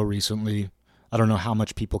enjoyed the show recently. I don't know how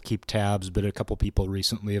much people keep tabs, but a couple people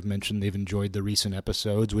recently have mentioned they've enjoyed the recent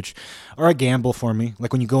episodes, which are a gamble for me.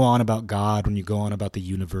 Like when you go on about God, when you go on about the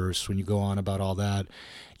universe, when you go on about all that,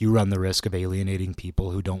 you run the risk of alienating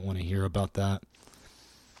people who don't want to hear about that.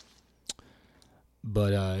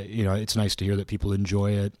 But, it's nice to hear that people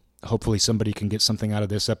enjoy it. Hopefully somebody can get something out of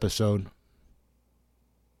this episode.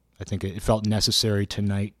 I think it felt necessary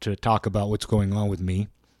tonight to talk about what's going on with me.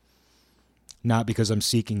 Not because I'm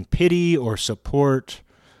seeking pity or support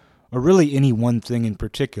or really any one thing in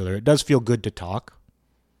particular. It does feel good to talk.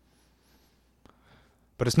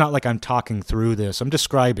 But it's not like I'm talking through this. I'm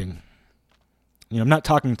describing. I'm not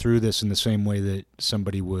talking through this in the same way that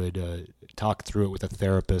somebody would talk through it with a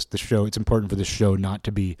therapist. It's important for this show not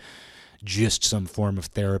to be just some form of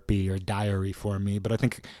therapy or diary for me. But I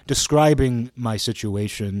think describing my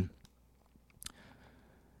situation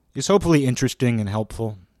is hopefully interesting and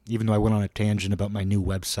helpful. Even though I went on a tangent about my new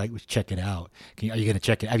website, check it out. Are you going to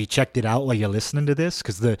check it? Have you checked it out while you're listening to this?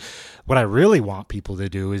 Because what I really want people to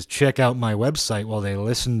do is check out my website while they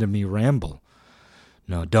listen to me ramble.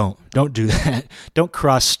 No, don't do that. Don't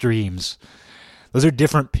cross streams. Those are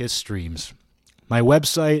different piss streams. My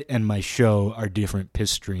website and my show are different piss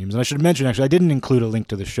streams. And I should mention, actually, I didn't include a link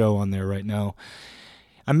to the show on there right now.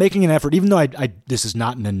 I'm making an effort, even though this is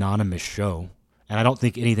not an anonymous show. And I don't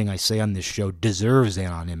think anything I say on this show deserves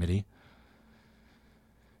anonymity.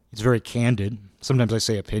 It's very candid. Sometimes I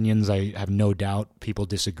say opinions I have no doubt people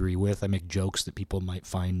disagree with. I make jokes that people might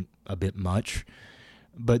find a bit much.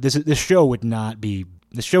 But this show would not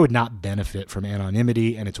benefit from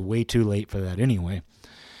anonymity, and it's way too late for that anyway.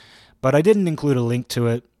 But I didn't include a link to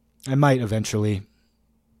it. I might eventually.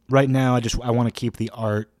 Right now, I want to keep the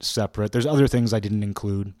art separate. There's other things I didn't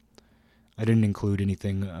include. I didn't include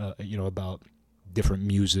anything, about different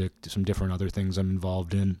music, some different other things I'm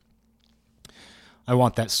involved in. I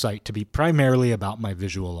want that site to be primarily about my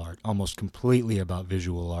visual art, almost completely about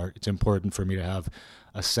visual art. It's important for me to have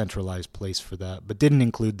a centralized place for that, but didn't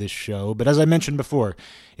include this show. But as I mentioned before,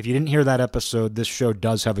 if you didn't hear that episode, this show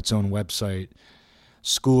does have its own website,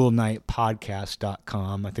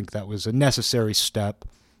 schoolnightpodcast.com. I think that was a necessary step.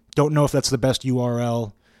 Don't know if that's the best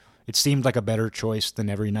URL. It seemed like a better choice than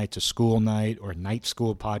Every Night's a School Night or Night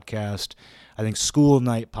School Podcast. I think School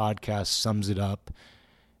Night Podcast sums it up.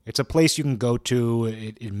 It's a place you can go to.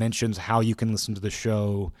 It mentions how you can listen to the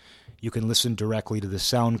show. You can listen directly to the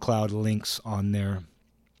SoundCloud links on there.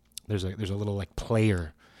 There's a little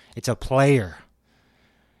player. It's a player.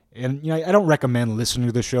 And I don't recommend listening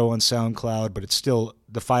to the show on SoundCloud, but it's still,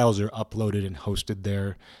 the files are uploaded and hosted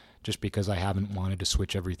there just because I haven't wanted to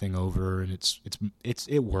switch everything over, and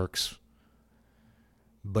it works.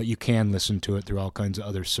 But you can listen to it through all kinds of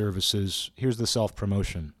other services. Here's the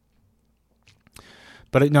self-promotion.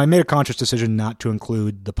 But I made a conscious decision not to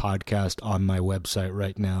include the podcast on my website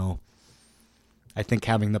right now. I think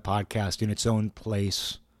having the podcast in its own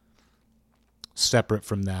place, separate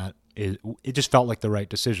from that, it just felt like the right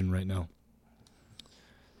decision right now.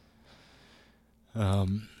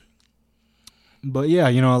 But yeah,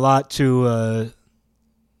 a lot to...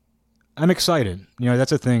 I'm excited.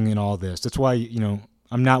 That's a thing in all this. That's why,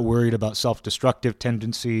 I'm not worried about self-destructive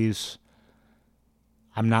tendencies.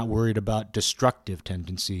 I'm not worried about destructive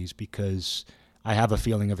tendencies because I have a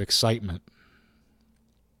feeling of excitement.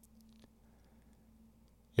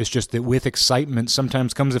 It's just that with excitement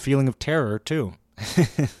sometimes comes a feeling of terror too.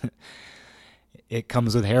 It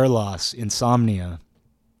comes with hair loss, insomnia.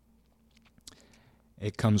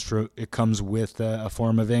 It comes with a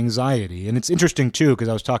form of anxiety. And it's interesting too, because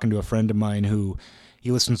I was talking to a friend of mine who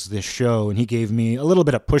he listens to this show, and he gave me a little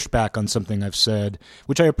bit of pushback on something I've said,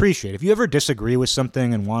 which I appreciate. If you ever disagree with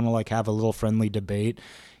something and want to like have a little friendly debate,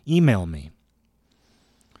 email me.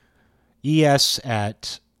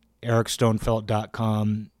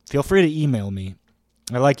 es@ericstonefelt.com. Feel free to email me.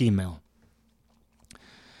 I like email.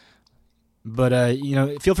 But,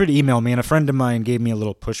 feel free to email me. And a friend of mine gave me a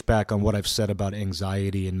little pushback on what I've said about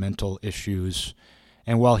anxiety and mental issues.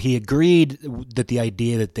 And while he agreed that the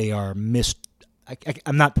idea that they are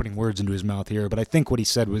I'm not putting words into his mouth here, but I think what he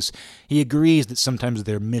said was he agrees that sometimes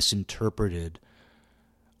they're misinterpreted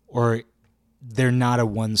or they're not a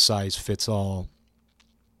one-size-fits-all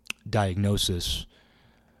diagnosis.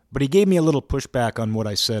 But he gave me a little pushback on what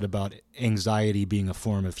I said about anxiety being a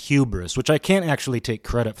form of hubris, which I can't actually take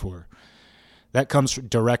credit for. That comes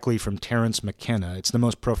directly from Terence McKenna. It's the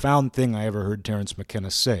most profound thing I ever heard Terence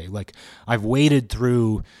McKenna say. Like, I've waded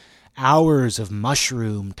through hours of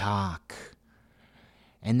mushroom talk,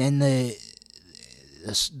 and then the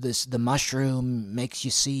mushroom makes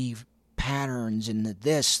you see patterns in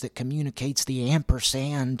this that communicates the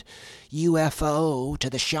ampersand UFO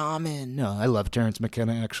to the shaman. No, I love Terence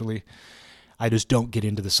McKenna, actually. I just don't get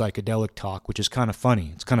into the psychedelic talk, which is kind of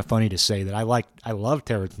funny. It's kind of funny to say that I love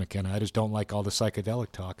Terence McKenna. I just don't like all the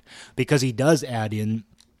psychedelic talk because he does add in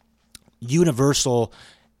universal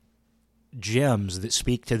gems that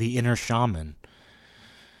speak to the inner shaman.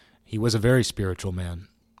 He was a very spiritual man.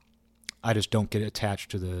 I just don't get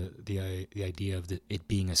attached to the idea of it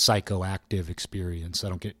being a psychoactive experience. I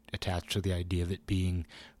don't get attached to the idea of it being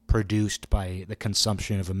produced by the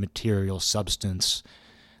consumption of a material substance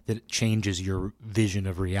that it changes your vision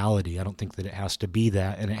of reality. I don't think that it has to be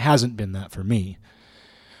that, and it hasn't been that for me.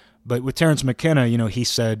 But with Terence McKenna, he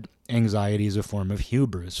said anxiety is a form of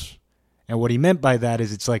hubris. And what he meant by that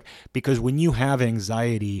is it's like, because when you have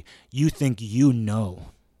anxiety, you think you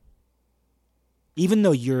know. Even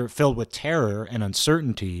though you're filled with terror and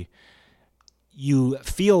uncertainty, you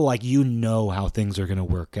feel like you know how things are going to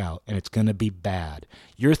work out and it's going to be bad.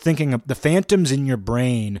 You're thinking of the phantoms in your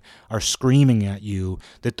brain are screaming at you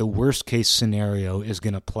that the worst case scenario is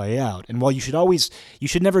going to play out. And while you should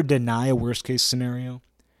never deny a worst case scenario,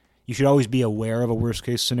 you should always be aware of a worst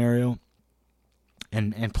case scenario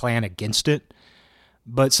and plan against it.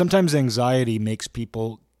 But sometimes anxiety makes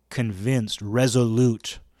people convinced,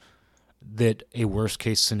 resolute, that a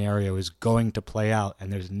worst-case scenario is going to play out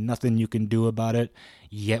and there's nothing you can do about it,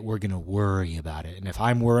 yet we're going to worry about it. And if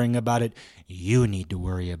I'm worrying about it, you need to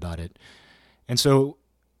worry about it. And so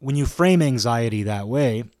when you frame anxiety that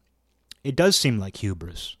way, it does seem like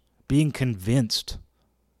hubris, being convinced,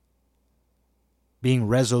 being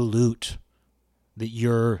resolute that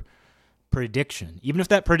your prediction, even if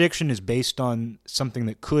that prediction is based on something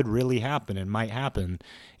that could really happen and might happen,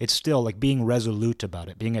 it's still like being resolute about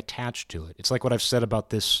it, being attached to it. It's like what I've said about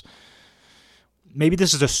this. Maybe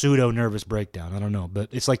this is a pseudo nervous breakdown. I don't know, but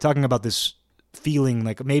it's like talking about this feeling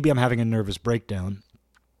like maybe I'm having a nervous breakdown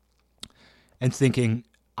and thinking,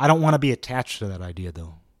 I don't want to be attached to that idea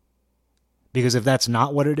though. Because if that's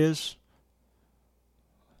not what it is,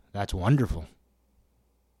 that's wonderful.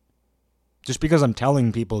 Just because I'm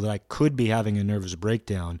telling people that I could be having a nervous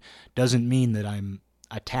breakdown doesn't mean that I'm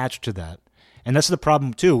attached to that. And that's the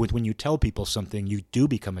problem, too, with when you tell people something, you do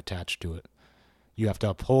become attached to it. You have to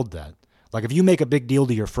uphold that. Like if you make a big deal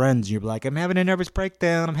to your friends, you're like, I'm having a nervous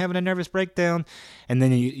breakdown, I'm having a nervous breakdown. And then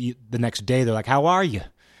the next day they're like, how are you? And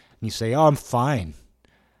you say, oh, I'm fine.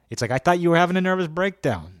 It's like, I thought you were having a nervous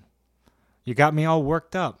breakdown. You got me all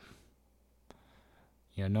worked up.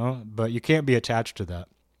 But you can't be attached to that.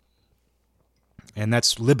 And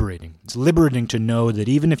that's liberating. It's liberating to know that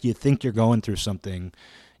even if you think you're going through something,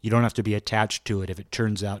 you don't have to be attached to it if it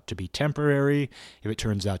turns out to be temporary, if it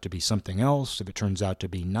turns out to be something else, if it turns out to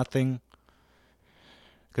be nothing.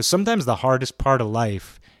 Because sometimes the hardest part of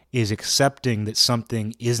life is accepting that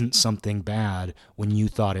something isn't something bad when you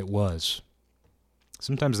thought it was.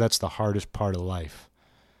 Sometimes that's the hardest part of life.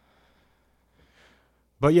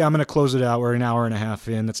 But yeah, I'm going to close it out. We're an hour and a half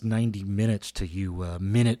in. That's 90 minutes to you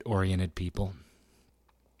minute-oriented people.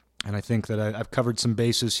 And I think that I've covered some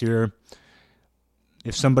bases here.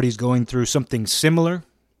 If somebody's going through something similar,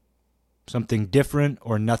 something different,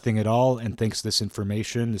 or nothing at all, and thinks this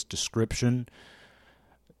information, this description,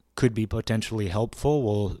 could be potentially helpful,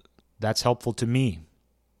 well, that's helpful to me.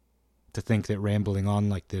 To think that rambling on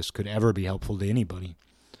like this could ever be helpful to anybody.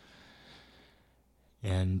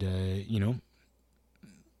 And,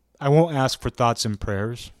 I won't ask for thoughts and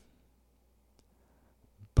prayers.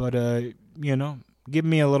 But, give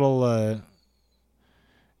me a little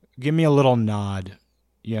nod,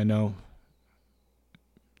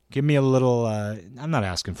 Give me a little, I'm not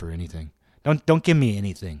asking for anything. Don't give me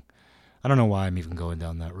anything. I don't know why I'm even going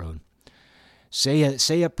down that road.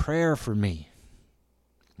 Say a prayer for me.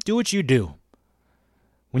 Do what you do.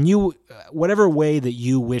 When you, whatever way that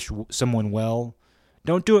you wish someone well,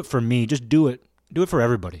 don't do it for me. Just do it. Do it for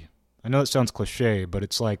everybody. I know it sounds cliche, but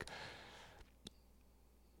it's like,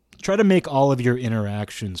 try to make all of your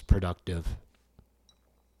interactions productive.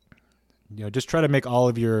 Just try to make all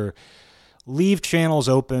of your, leave channels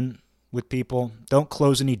open with people. Don't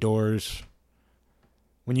close any doors.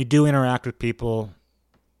 When you do interact with people,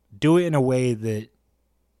 do it in a way that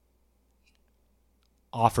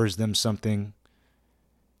offers them something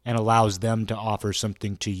and allows them to offer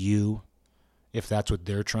something to you if that's what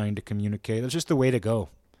they're trying to communicate. That's just the way to go.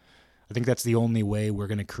 I think that's the only way we're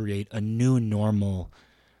going to create a new normal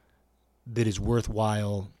that is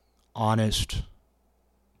worthwhile, honest,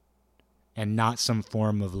 and not some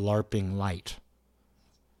form of LARPing light.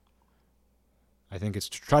 I think it's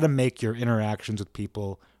to try to make your interactions with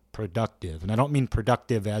people productive. And I don't mean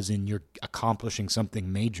productive as in you're accomplishing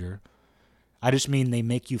something major. I just mean they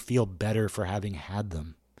make you feel better for having had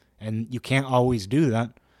them. And you can't always do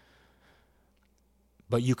that.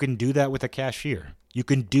 But you can do that with a cashier. You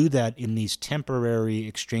can do that in these temporary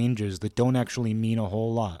exchanges that don't actually mean a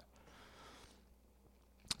whole lot.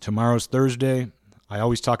 Tomorrow's Thursday. I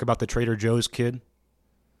always talk about the Trader Joe's kid.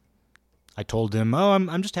 I told him,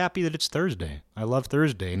 I'm just happy that it's Thursday. I love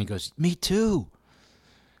Thursday. And he goes, me too.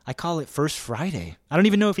 I call it First Friday. I don't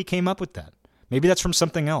even know if he came up with that. Maybe that's from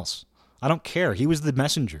something else. I don't care. He was the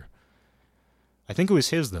messenger. I think it was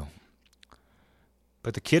his, though.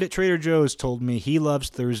 But the kid at Trader Joe's told me he loves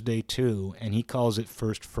Thursday too, and he calls it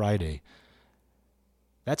First Friday.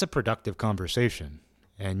 That's a productive conversation.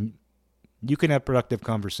 And you can have productive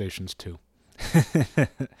conversations too.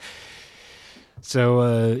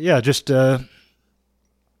 So, just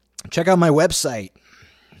check out my website.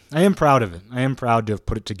 I am proud of it. I am proud to have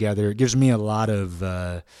put it together. It gives me a lot of,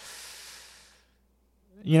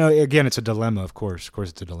 again, it's a dilemma, of course. Of course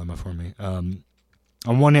it's a dilemma for me.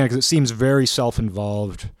 On one hand, because it seems very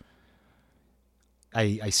self-involved.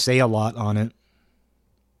 I say a lot on it.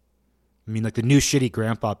 I mean, like the new Shitty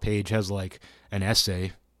Grandpa page has like an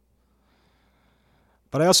essay.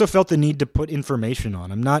 But I also felt the need to put information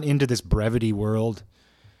on. I'm not into this brevity world.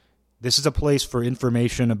 This is a place for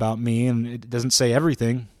information about me, and it doesn't say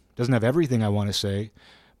everything. It doesn't have everything I want to say.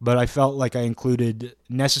 But I felt like I included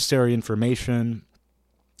necessary information.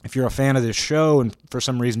 If you're a fan of this show and for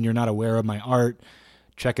some reason you're not aware of my art,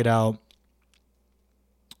 check it out.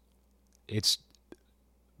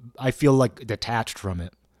 I feel like detached from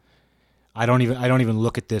it. I don't even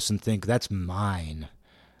look at this and think that's mine.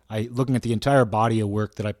 Looking at the entire body of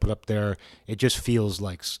work that I put up there, it just feels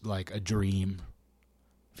like a dream.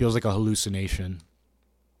 Feels like a hallucination,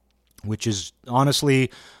 which is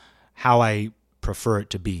honestly how I prefer it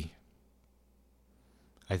to be.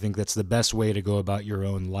 I think that's the best way to go about your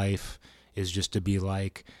own life, is just to be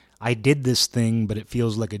like, I did this thing, but it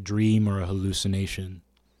feels like a dream or a hallucination.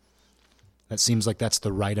 That seems like that's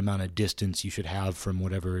the right amount of distance you should have from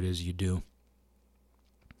whatever it is you do.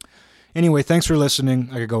 Anyway, thanks for listening.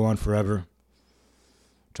 I could go on forever.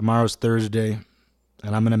 Tomorrow's Thursday,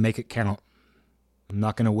 and I'm going to make it count. I'm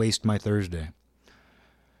not going to waste my Thursday.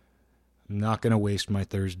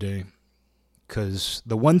 Because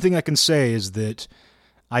the one thing I can say is that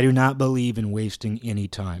I do not believe in wasting any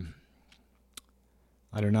time.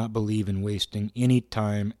 I do not believe in wasting any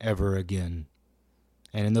time ever again.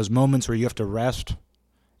 And in those moments where you have to rest,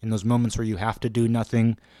 in those moments where you have to do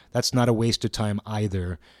nothing, that's not a waste of time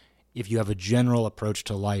either. If you have a general approach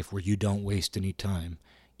to life where you don't waste any time.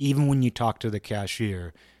 Even when you talk to the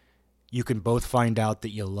cashier, you can both find out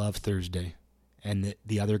that you love Thursday and that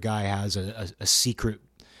the other guy has a secret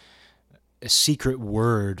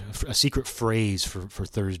word, a secret phrase for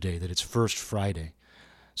Thursday, that it's First Friday.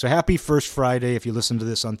 So happy First Friday. If you listen to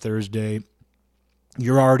this on Thursday,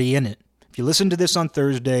 you're already in it. If you listen to this on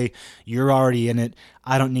Thursday, you're already in it.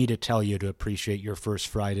 I don't need to tell you to appreciate your First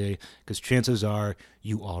Friday, because chances are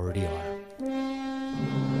you already are.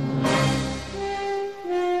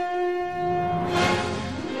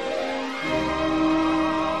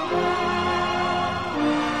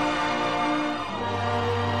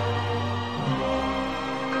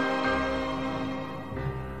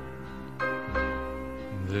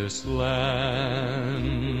 This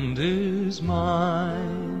land is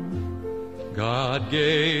mine. God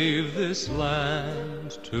gave this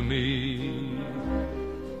land to me.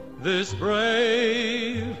 this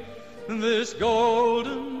brave, this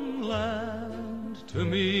golden land to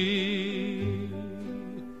me.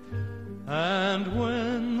 And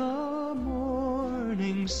when the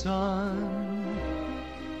morning sun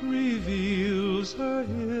reveals her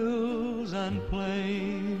hills and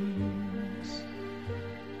plains,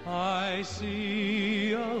 I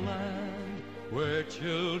see a land where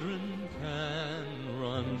children can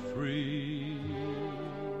run free.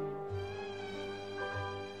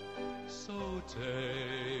 So take